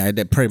 Yeah,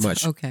 that pretty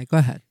much. Okay, go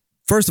ahead.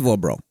 First of all,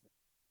 bro.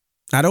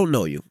 I don't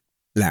know you,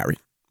 Larry,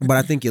 but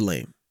I think you're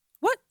lame.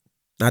 What?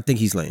 I think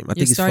he's lame. I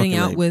think he's starting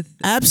fucking out lame. with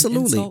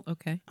Absolutely. insult?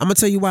 Okay. I'm gonna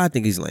tell you why I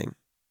think he's lame.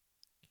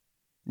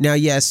 Now,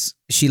 yes,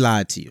 she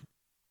lied to you,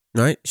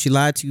 right? She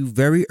lied to you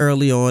very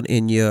early on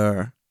in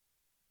your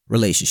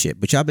relationship,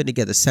 but y'all been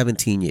together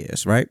 17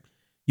 years, right?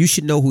 You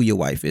should know who your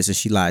wife is, and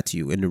she lied to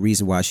you, and the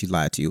reason why she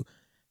lied to you.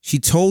 She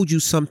told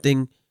you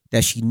something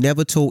that she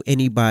never told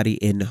anybody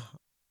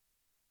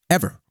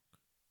ever,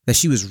 that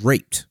she was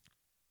raped.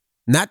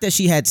 Not that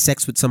she had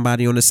sex with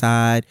somebody on the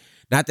side,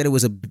 not that it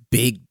was a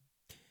big,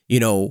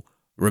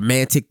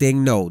 romantic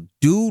thing. No,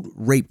 dude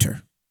raped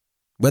her.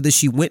 Whether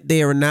she went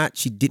there or not,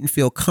 she didn't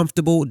feel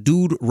comfortable.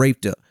 Dude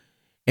raped her.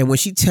 And when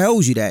she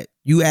tells you that,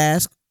 you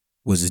ask,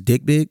 was his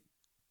dick big?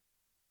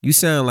 You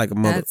sound like a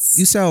mother.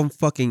 You sound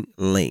fucking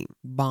lame.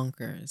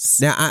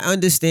 Bonkers. Now, I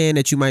understand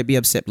that you might be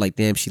upset, like,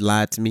 damn, she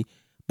lied to me.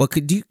 But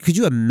could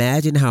you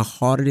imagine how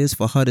hard it is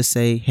for her to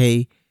say,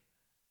 hey,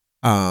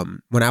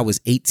 when I was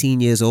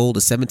 18 years old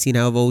or 17,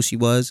 however old she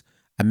was,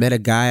 I met a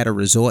guy at a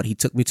resort. He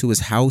took me to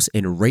his house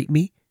and raped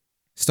me,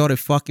 started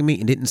fucking me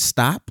and didn't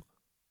stop,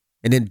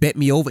 and then bent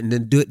me over and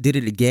then did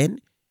it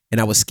again.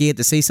 And I was scared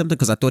to say something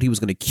because I thought he was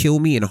going to kill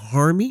me and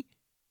harm me.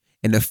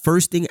 And the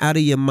first thing out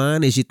of your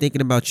mind is you're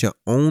thinking about your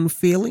own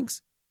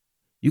feelings.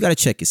 You got to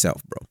check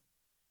yourself, bro.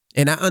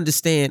 And I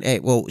understand, hey,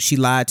 well, she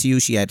lied to you.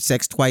 She had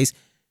sex twice.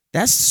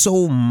 That's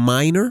so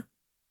minor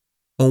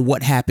on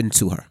what happened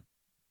to her.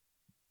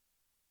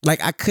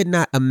 Like, I could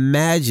not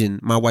imagine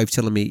my wife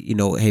telling me,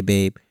 hey,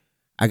 babe,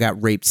 I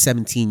got raped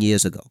 17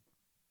 years ago.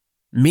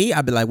 Me,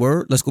 I'd be like,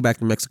 word, let's go back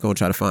to Mexico and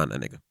try to find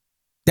that nigga.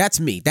 That's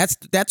me. That's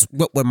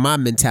what my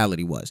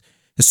mentality was.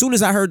 As soon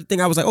as I heard the thing,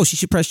 I was like, oh, she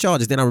should press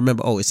charges. Then I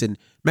remember, oh, it's in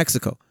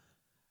Mexico.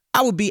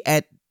 I would be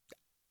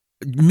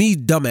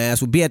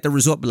dumbass, would be at the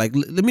resort, be like,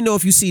 let me know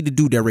if you see the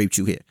dude that raped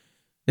you here.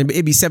 And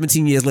it'd be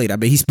 17 years later. I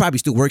mean, he's probably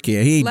still working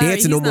here. He ain't Larry,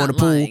 dancing no he's more in the not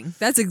pool. lying.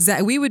 That's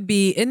exactly. We would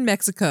be in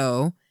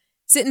Mexico,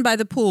 sitting by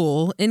the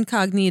pool,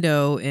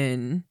 incognito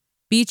in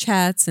beach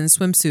hats and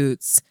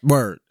swimsuits.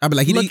 Word. I'd be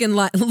like,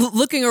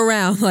 looking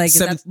around like,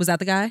 was that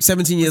the guy?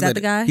 17 years was that later.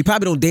 the guy? He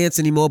probably don't dance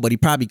anymore, but he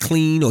probably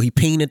clean or he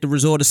paint at the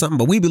resort or something.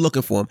 But we be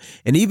looking for him.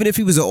 And even if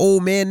he was an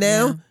old man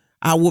now,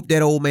 I'll whoop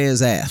that old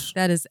man's ass.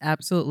 That is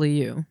absolutely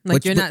you.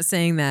 Like, you're not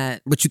saying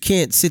that. But you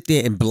can't sit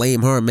there and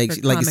blame her and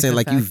make, like you're saying,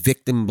 like you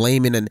victim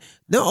blaming. And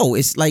no,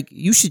 it's like,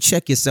 you should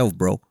check yourself,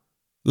 bro.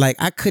 Like,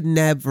 I could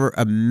never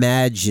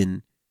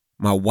imagine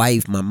my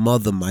wife, my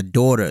mother, my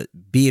daughter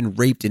being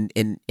raped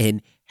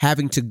and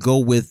having to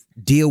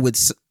deal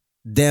with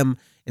them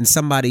and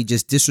somebody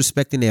just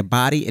disrespecting their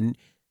body and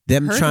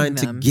them hurting trying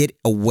to get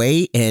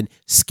away and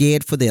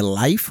scared for their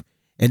life.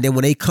 And then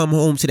when they come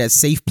home to that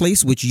safe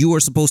place, which you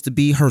are supposed to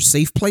be her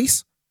safe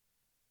place,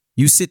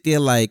 you sit there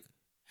like,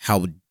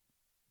 how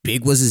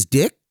big was his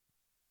dick?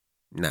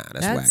 Nah,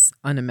 that's whack. That's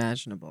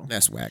unimaginable.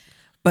 That's whack.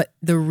 But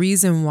the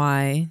reason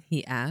why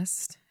he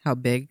asked how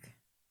big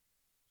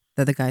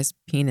the other guy's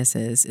penis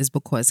is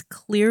because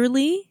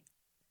clearly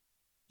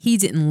he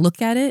didn't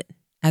look at it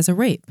as a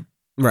rape.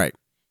 Right.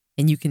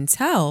 And you can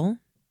tell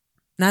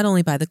not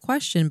only by the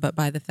question, but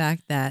by the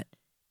fact that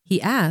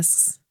he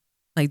asks,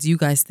 like, do you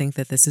guys think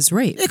that this is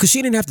rape? Yeah, because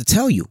she didn't have to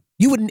tell you.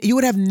 You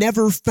would have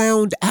never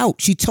found out.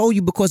 She told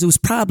you because it was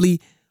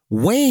probably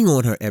weighing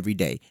on her every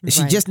day. And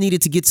she just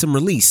needed to get some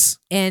release.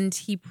 And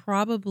he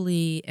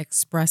probably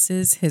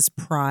expresses his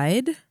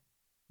pride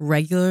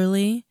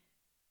regularly,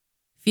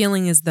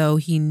 feeling as though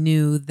he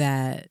knew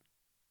that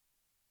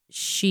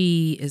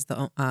she is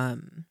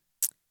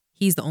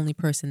he's the only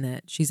person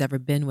that she's ever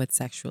been with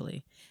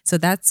sexually. So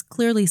that's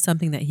clearly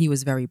something that he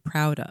was very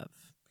proud of.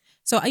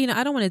 So, I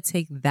don't want to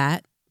take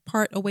that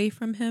part away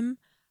from him,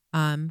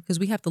 because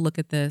we have to look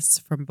at this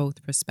from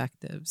both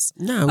perspectives.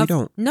 No, we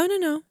don't. No. And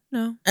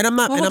I'm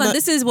not. Well, and hold I'm on.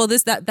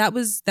 not,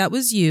 That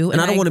was you, and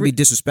I don't want to agree- be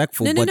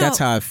disrespectful, No, but no. that's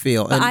how I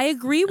feel. But And I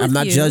agree with you. I'm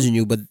not judging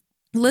you, but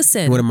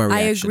Listen, What are my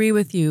I reaction? agree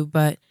with you,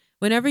 but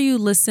whenever you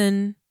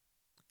listen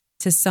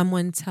to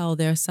someone tell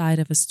their side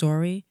of a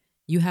story,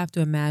 you have to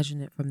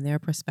imagine it from their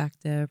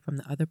perspective, from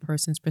the other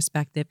person's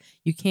perspective.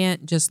 You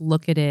can't just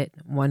look at it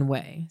one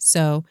way.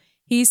 So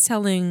he's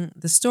telling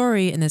the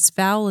story, and as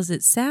foul as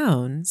it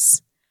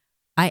sounds,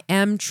 I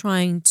am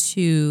trying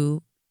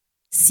to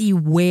see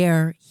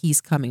where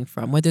he's coming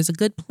from. Whether it's a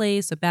good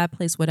place, a bad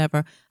place,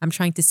 whatever, I'm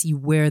trying to see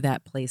where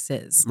that place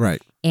is.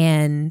 right,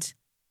 And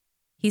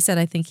he said,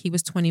 I think he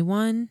was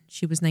 21,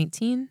 she was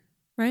 19,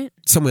 right?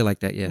 somewhere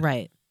like that. Yeah,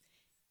 Right.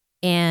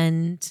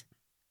 And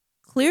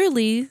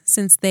clearly,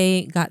 since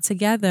they got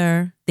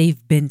together,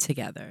 they've been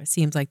together. It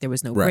seems like there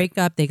was no Right.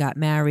 breakup. They got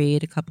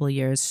married a couple of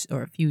years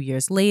or a few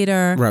years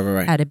later,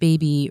 right. had a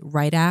baby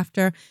right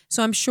after.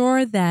 So I'm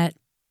sure that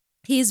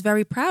he's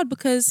very proud,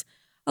 because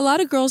a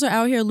lot of girls are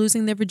out here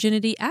losing their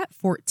virginity at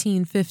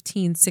 14,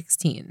 15,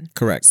 16.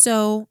 Correct.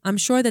 So I'm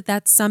sure that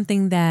that's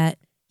something that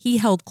he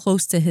held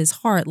close to his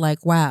heart.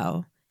 Like,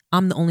 wow,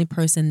 I'm the only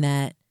person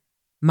that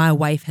my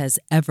wife has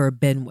ever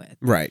been with.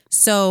 Right.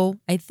 So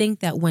I think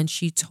that when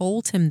she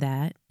told him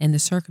that, and the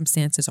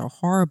circumstances are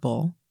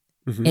horrible,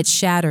 Mhm. it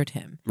shattered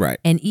him. Right.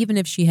 And even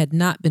if she had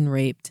not been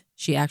raped,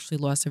 she actually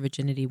lost her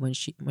virginity when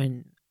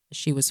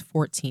she was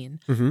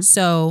 14. Mhm.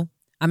 So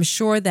I'm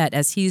sure that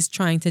as he's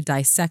trying to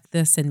dissect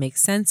this and make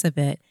sense of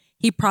it,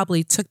 he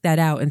probably took that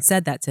out and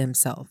said that to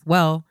himself.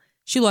 Well,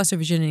 she lost her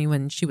virginity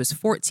when she was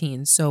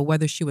 14. So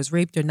whether she was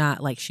raped or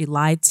not, like, she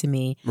lied to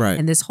me. Right.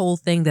 And this whole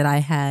thing that I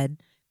had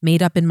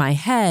made up in my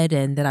head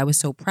and that I was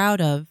so proud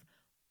of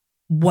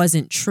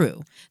wasn't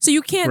true. So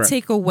you can't Correct.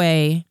 take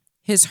away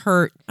his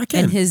hurt I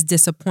can. and his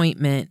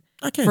disappointment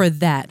I can. for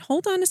that.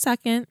 Hold on a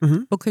second.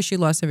 Mhm. Because she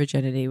lost her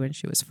virginity when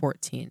she was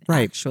 14,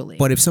 Right. actually.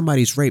 But if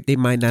somebody's raped, they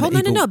might not. Hold on,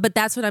 even no. But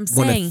that's what I'm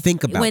wanna saying.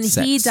 think about when he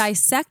sex.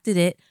 dissected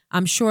it,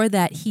 I'm sure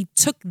that he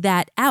took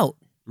that out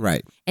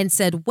Right. and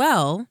said,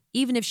 well,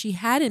 even if she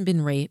hadn't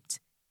been raped,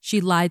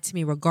 she lied to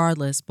me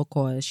regardless,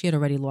 because she had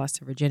already lost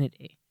her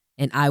virginity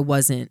and I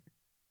wasn't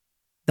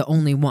the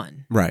only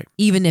one. Right.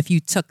 Even if you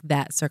took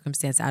that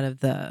circumstance out of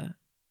the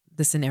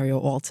scenario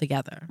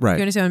altogether. Right.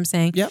 You understand what I'm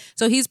saying? Yep.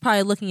 So he's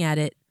probably looking at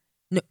it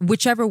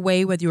whichever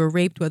way, whether you were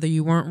raped, whether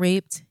you weren't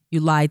raped, you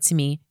lied to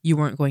me, you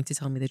weren't going to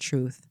tell me the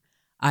truth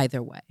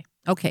either way.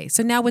 Okay,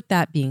 so now with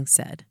that being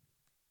said,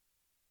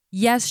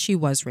 yes, she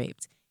was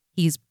raped.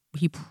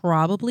 He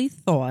probably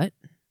thought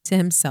to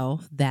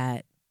himself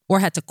that, or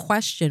had to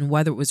question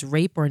whether it was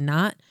rape or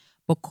not,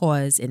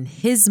 because in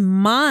his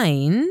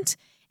mind,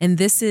 and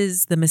this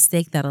is the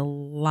mistake that a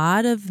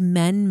lot of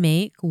men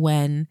make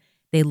when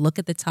they look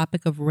at the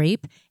topic of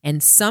rape,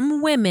 and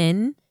some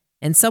women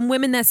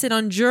that sit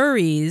on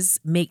juries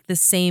make the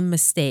same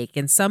mistake,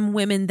 and some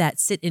women that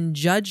sit in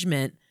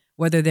judgment,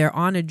 whether they're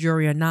on a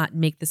jury or not,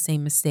 make the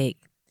same mistake.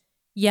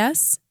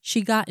 Yes,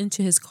 she got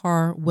into his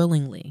car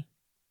willingly.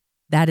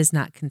 That is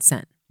not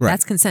consent. Right.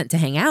 That's consent to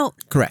hang out.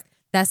 Correct.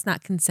 That's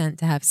not consent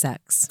to have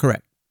sex.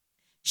 Correct.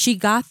 She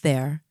got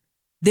there.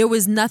 There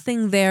was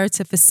nothing there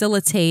to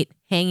facilitate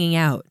hanging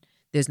out.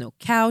 There's no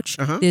couch.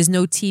 Uh-huh. There's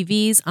no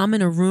TVs. I'm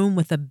in a room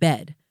with a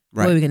bed.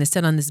 Right. Are we going to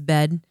sit on this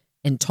bed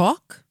and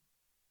talk?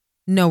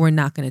 No, we're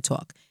not going to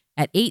talk.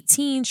 At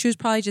 18, she was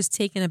probably just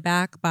taken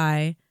aback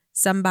by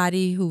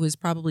somebody who was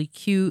probably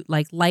cute,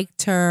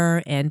 liked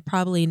her, and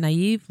probably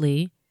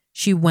naively,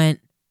 she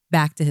went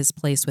back to his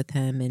place with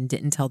him and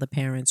didn't tell the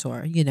parents,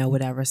 or,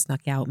 whatever,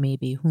 snuck out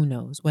maybe, who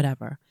knows,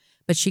 whatever.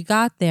 But she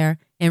got there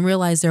and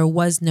realized there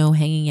was no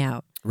hanging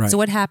out. Right. So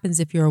what happens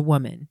if you're a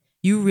woman?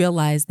 You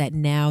realize that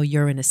now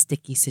you're in a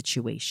sticky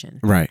situation.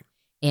 Right.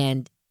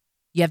 And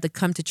you have to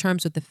come to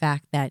terms with the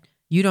fact that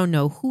you don't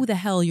know who the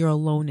hell you're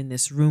alone in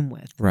this room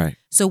with. Right.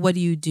 So what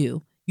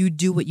do? You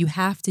do what you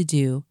have to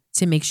do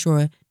to make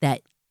sure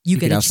that you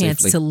get get a out chance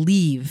safely. to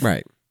leave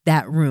Right.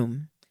 that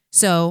room.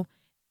 So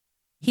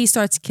he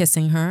starts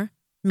kissing her.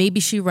 Maybe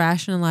she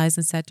rationalized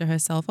and said to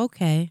herself,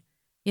 okay,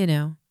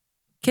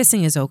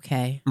 kissing is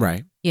okay.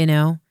 Right.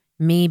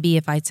 Maybe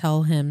if I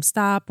tell him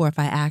stop, or if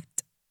I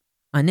act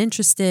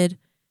uninterested,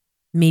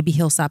 maybe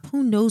he'll stop.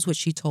 Who knows what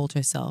she told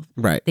herself?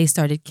 Right. They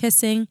started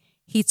kissing.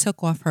 He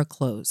took off her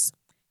clothes.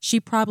 She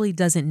probably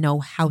doesn't know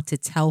how to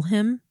tell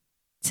him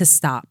to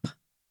stop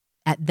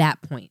at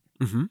that point.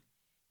 Mm-hmm.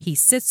 He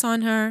sits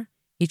on her.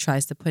 He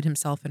tries to put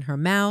himself in her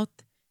mouth.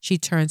 She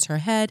turns her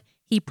head.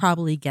 He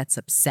probably gets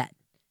upset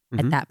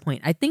at that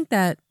point. I think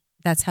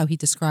that's how he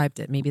described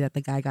it. Maybe that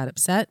the guy got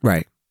upset.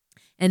 Right.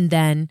 And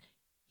then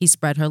he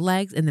spread her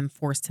legs and then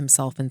forced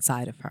himself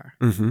inside of her.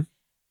 Mm-hmm.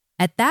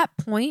 At that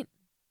point,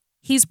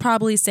 he's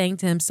probably saying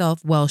to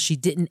himself, well, she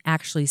didn't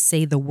actually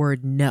say the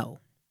word no.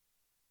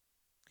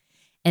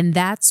 And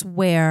that's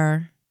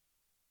where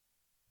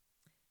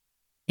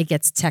it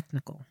gets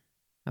technical,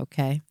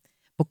 okay?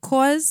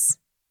 Because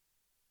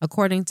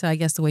according to, I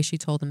guess, the way she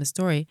told him the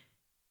story,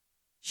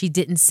 she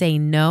didn't say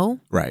no.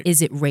 Right.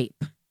 Is it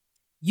rape?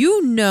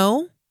 You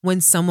know when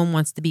someone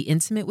wants to be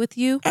intimate with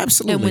you.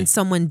 Absolutely. And when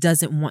someone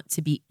doesn't want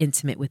to be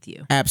intimate with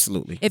you.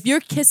 Absolutely. If you're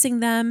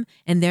kissing them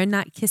and they're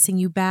not kissing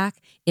you back,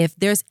 if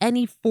there's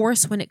any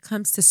force when it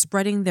comes to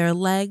spreading their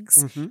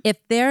legs, if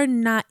they're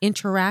not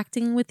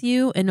interacting with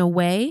you in a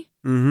way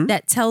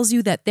that tells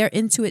you that they're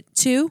into it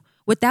too,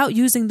 without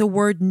using the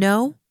word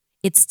no,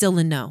 it's still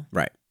a no.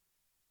 Right.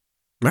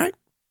 Right.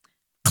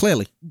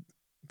 Clearly.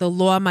 The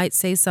law might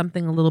say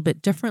something a little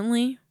bit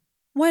differently,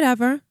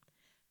 whatever.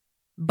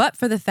 But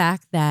for the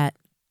fact that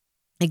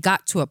it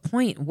got to a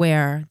point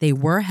where they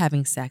were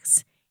having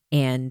sex,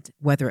 and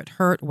whether it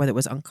hurt, whether it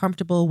was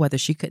uncomfortable, whether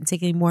she couldn't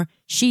take it anymore,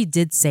 she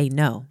did say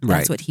no. That's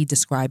Right. what he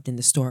described in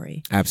the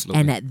story.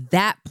 Absolutely. And at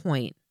that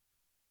point,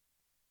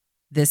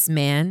 this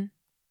man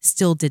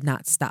still did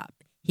not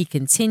stop. He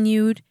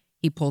continued.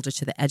 He pulled her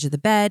to the edge of the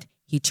bed.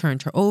 He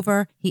turned her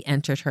over. He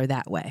entered her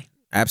that way.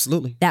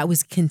 Absolutely. That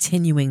was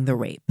continuing the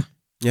rape.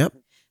 Yep.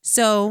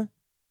 So,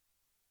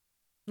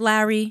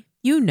 Larry,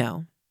 you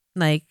know,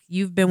 like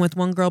you've been with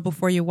one girl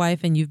before your wife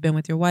and you've been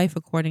with your wife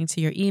according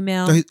to your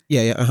email.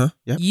 Yeah.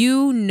 Yep.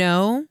 You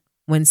know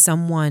when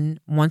someone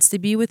wants to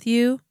be with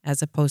you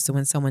as opposed to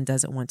when someone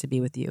doesn't want to be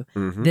with you.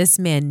 This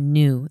man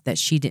knew that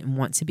she didn't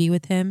want to be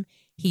with him.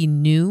 He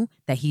knew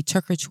that he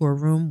took her to a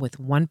room with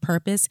one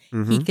purpose.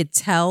 He could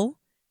tell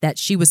that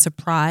she was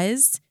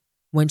surprised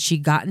when she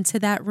got into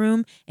that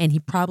room, and he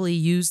probably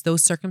used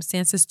those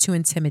circumstances to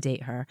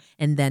intimidate her.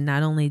 And then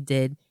not only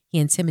did he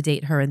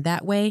intimidate her in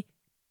that way,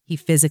 he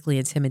physically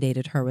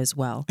intimidated her as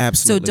well.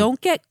 Absolutely. So don't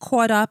get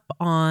caught up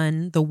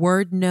on the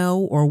word no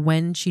or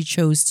when she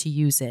chose to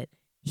use it.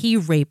 He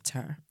raped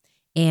her.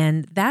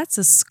 And that's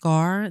a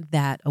scar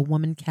that a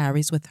woman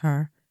carries with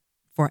her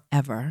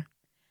forever.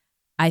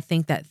 I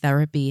think that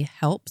therapy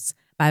helps,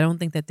 but I don't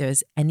think that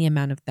there's any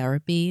amount of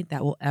therapy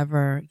that will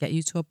ever get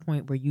you to a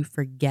point where you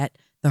forget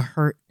the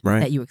hurt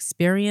that you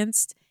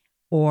experienced,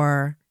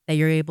 or that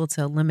you're able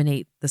to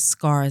eliminate the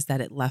scars that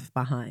it left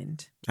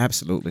behind.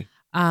 Absolutely.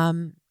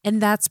 And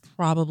that's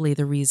probably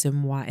the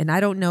reason why. And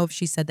I don't know if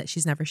she said that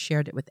she's never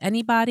shared it with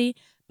anybody,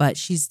 but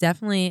she's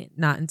definitely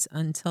not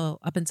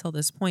up until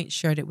this point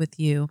shared it with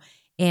you.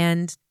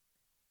 And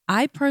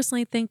I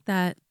personally think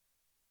that,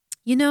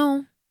 you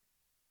know,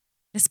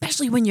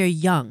 especially when you're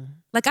young,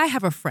 like I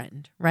have a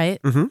friend, right?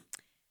 And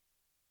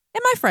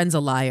my friend's a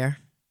liar.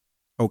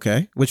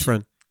 Okay. Which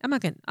friend?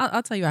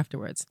 I'll tell you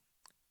afterwards.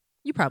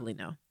 You probably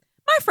know.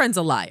 My friend's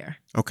a liar.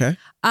 Okay.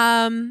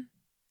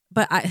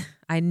 But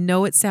I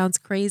know it sounds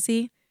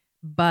crazy,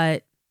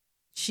 but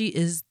she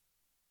is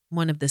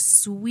one of the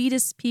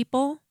sweetest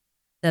people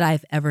that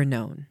I've ever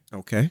known.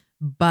 Okay.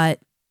 But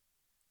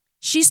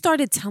she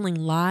started telling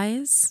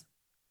lies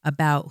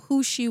about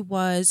who she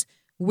was,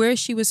 where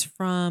she was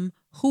from,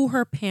 who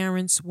her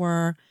parents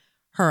were,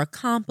 her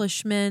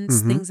accomplishments,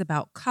 things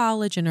about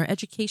college and her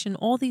education,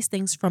 all these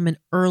things from an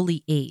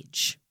early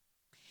age.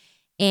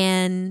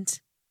 And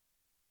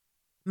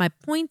my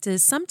point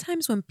is,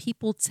 sometimes when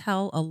people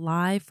tell a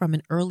lie from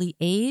an early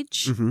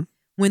age,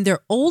 when they're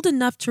old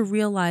enough to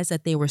realize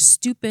that they were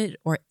stupid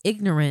or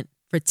ignorant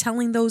for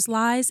telling those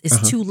lies,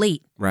 it's too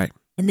late. Right.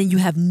 And then you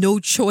have no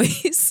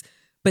choice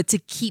but to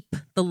keep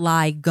the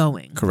lie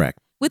going. Correct.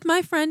 With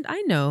my friend,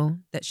 I know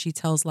that she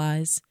tells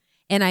lies.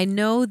 And I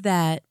know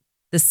that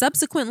the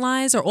subsequent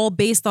lies are all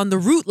based on the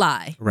root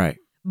lie. Right.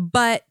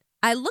 But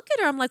I look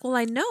at her, I'm like, well,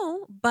 I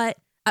know, but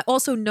I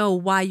also know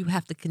why you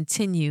have to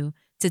continue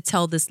to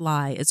tell this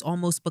lie. It's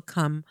almost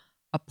become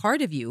a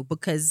part of you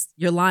because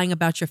you're lying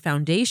about your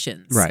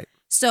foundations. Right.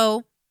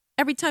 So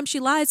every time she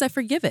lies, I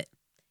forgive it.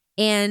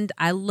 And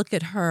I look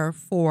at her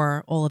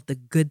for all of the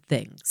good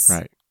things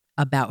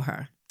about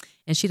her.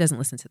 And she doesn't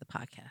listen to the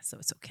podcast, so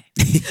it's okay.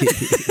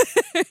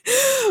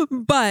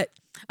 But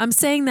I'm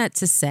saying that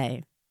to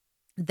say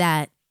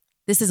that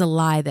this is a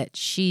lie that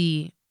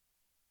she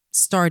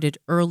started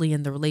early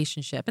in the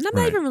relationship. And I'm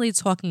not even really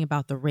talking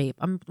about the rape.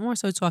 I'm more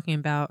so talking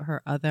about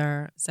her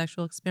other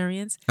sexual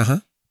experience.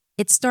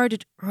 It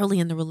started early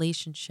in the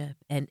relationship.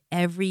 And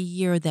every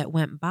year that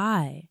went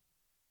by,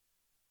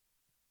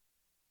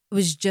 it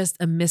was just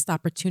a missed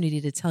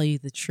opportunity to tell you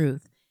the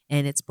truth.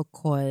 And it's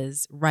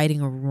because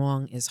righting a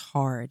wrong is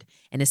hard.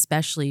 And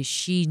especially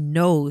she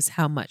knows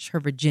how much her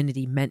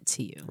virginity meant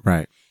to you.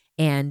 Right.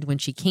 And when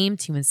she came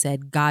to you and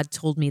said, God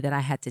told me that I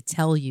had to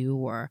tell you,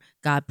 or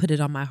God put it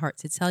on my heart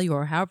to tell you,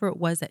 or however it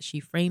was that she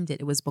framed it,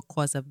 it was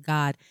because of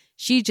God.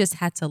 She just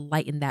had to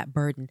lighten that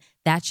burden.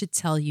 That should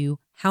tell you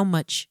how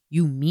much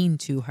you mean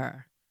to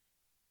her.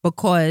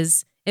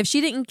 Because if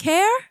she didn't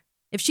care,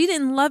 if she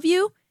didn't love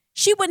you,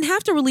 she wouldn't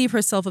have to relieve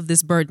herself of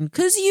this burden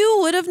because you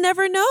would have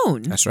never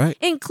known. That's right.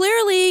 And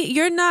clearly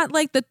you're not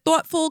like the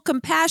thoughtful,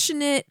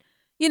 compassionate,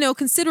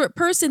 considerate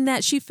person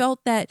that she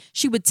felt that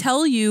she would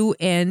tell you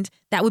and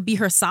that would be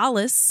her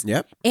solace.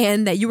 Yep.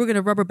 And that you were going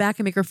to rub her back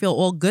and make her feel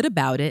all good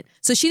about it.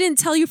 So she didn't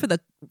tell you for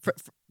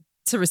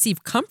to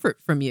receive comfort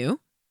from you.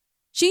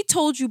 She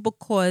told you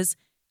because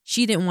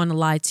she didn't want to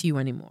lie to you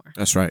anymore.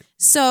 That's right.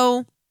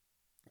 So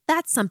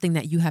that's something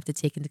that you have to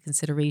take into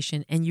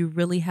consideration, and you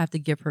really have to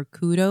give her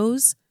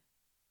kudos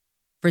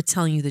for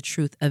telling you the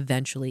truth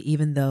eventually,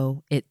 even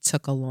though it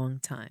took a long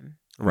time.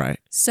 Right.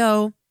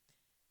 So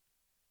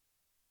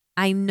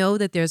I know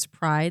that there's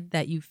pride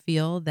that you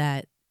feel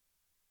that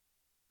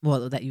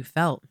you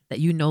felt that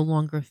you no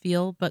longer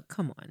feel, but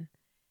come on.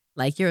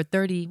 Like you're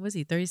 30, was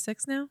he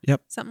 36 now?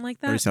 Yep. Something like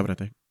that? 37, I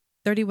think.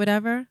 30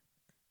 whatever.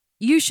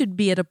 You should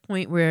be at a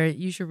point where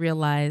you should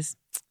realize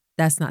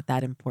that's not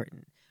that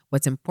important.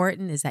 What's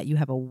important is that you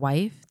have a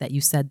wife that you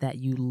said that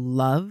you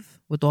love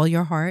with all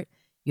your heart.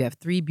 You have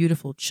 3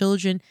 beautiful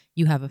children.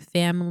 You have a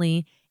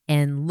family.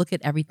 And look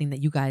at everything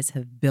that you guys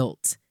have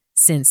built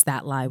since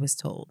that lie was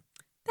told.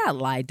 That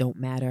lie don't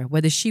matter.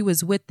 Whether she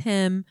was with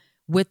him,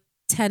 with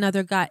 10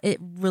 other guys, it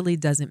really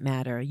doesn't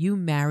matter. You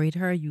married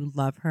her. You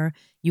love her.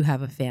 You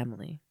have a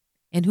family.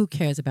 And who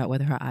cares about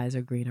whether her eyes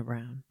are green or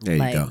brown? There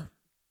you go.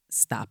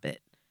 Stop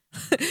it.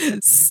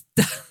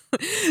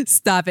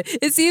 Stop it.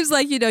 It seems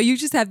like, you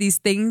just have these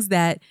things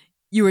that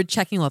you were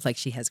checking off, like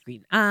she has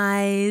green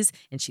eyes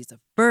and she's a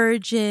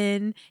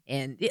virgin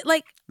and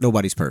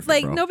nobody's perfect.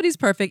 Like bro. nobody's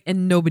perfect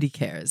and nobody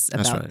cares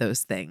That's about right.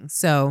 those things.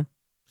 So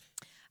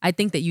I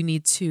think that you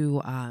need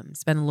to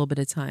spend a little bit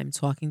of time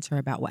talking to her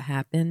about what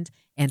happened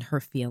and her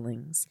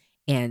feelings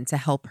and to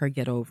help her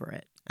get over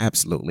it.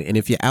 Absolutely. And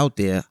if you're out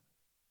there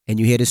and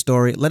you hear this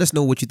story, let us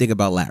know what you think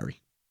about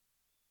Larry.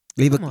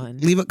 Leave it,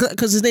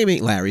 because his name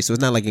ain't Larry, so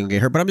it's not like you can get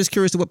hurt. But I'm just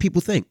curious to what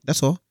people think.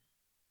 That's all.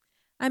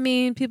 I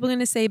mean, people are going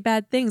to say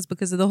bad things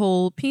because of the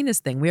whole penis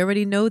thing. We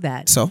already know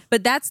that. So?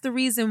 But that's the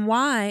reason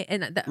why.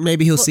 And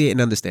Maybe he'll see it and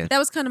understand. That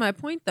was kind of my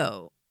point,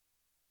 though.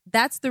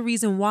 That's the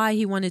reason why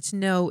he wanted to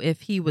know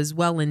if he was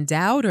well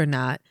endowed or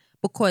not,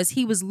 because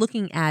he was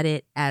looking at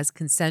it as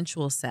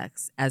consensual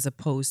sex as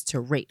opposed to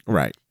rape.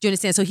 Right. Do you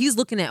understand? So he's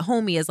looking at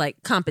homie as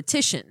like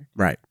competition.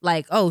 Right.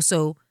 Like, oh,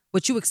 so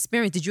what you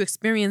experienced, did you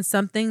experience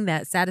something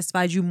that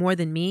satisfied you more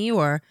than me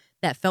or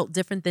that felt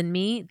different than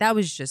me? That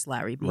was just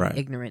Larry being Right.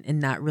 ignorant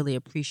and not really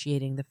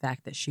appreciating the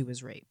fact that she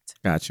was raped.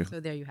 Gotcha. So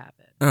there you have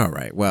it. All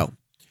right. Well,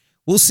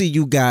 we'll see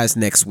you guys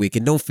next week.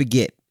 And don't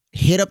forget,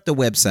 hit up the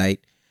website,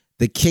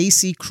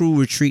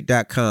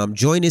 thekcrewretreat.com.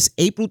 Join us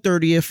April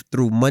 30th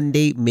through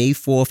Monday, May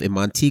 4th in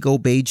Montego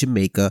Bay,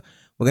 Jamaica.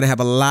 We're going to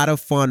have a lot of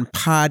fun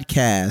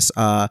podcasts,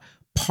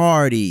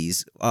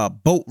 parties,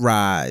 boat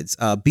rides,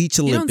 beach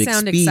Olympics,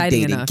 sound speed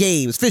exciting dating, enough.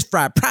 games, fish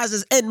fry,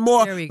 prizes, and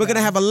more. There we We're going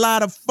to go. have a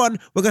lot of fun.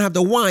 We're going to have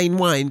the wine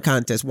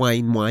contest.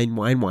 Wine. Okay,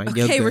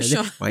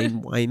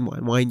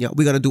 Rashawn. Wine. Yeah.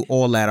 We're going to do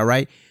all that, all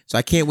right? So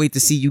I can't wait to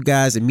see you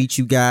guys and meet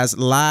you guys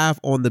live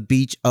on the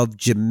beach of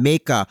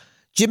Jamaica.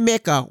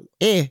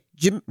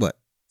 What?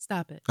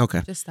 Stop it.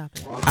 Okay. Just stop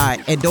it. All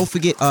right, and don't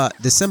forget,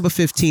 December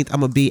 15th, I'm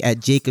going to be at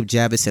Jacob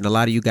Javits, and a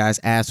lot of you guys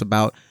asked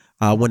about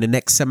when the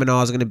next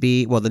seminar is going to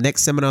be. Well, the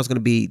next seminar is going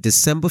to be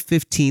December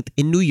 15th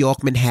in New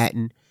York,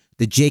 Manhattan,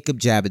 the Jacob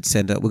Javits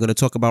Center. We're going to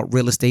talk about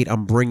real estate.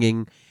 I'm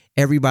bringing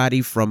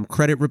everybody from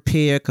credit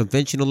repair,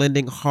 conventional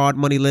lending, hard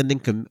money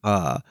lending,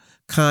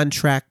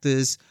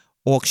 contractors,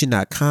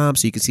 auction.com,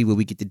 so you can see where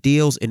we get the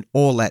deals and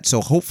all that.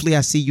 So hopefully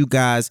I see you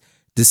guys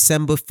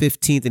December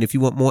 15th, and if you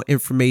want more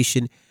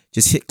information,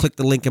 just click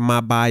the link in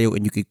my bio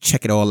and you can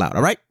check it all out.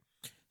 All right?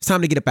 It's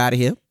time to get up out of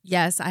here.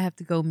 Yes, I have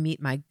to go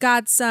meet my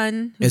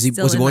godson. Was he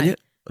born yet?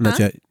 Not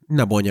yet.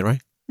 Not born yet,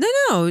 right?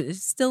 No,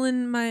 it's still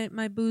in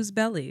my boo's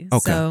belly.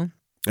 Okay. So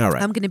All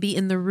right. I'm going to be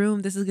in the room.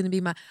 This is going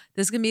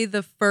to be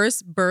the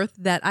first birth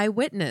that I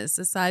witness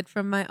aside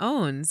from my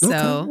own. So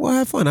Okay. Well,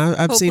 have fun. I've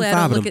seen hopefully I 5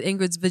 don't of look them.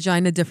 at Ingrid's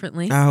vagina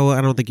differently.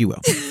 I don't think you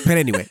will. But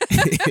anyway,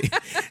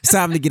 it's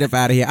time to get up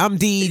out of here. I'm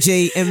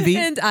DJ MV.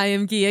 And I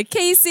am Gia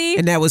Casey.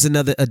 And that was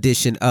another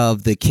edition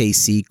of the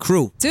KC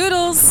Crew.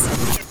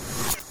 Toodles.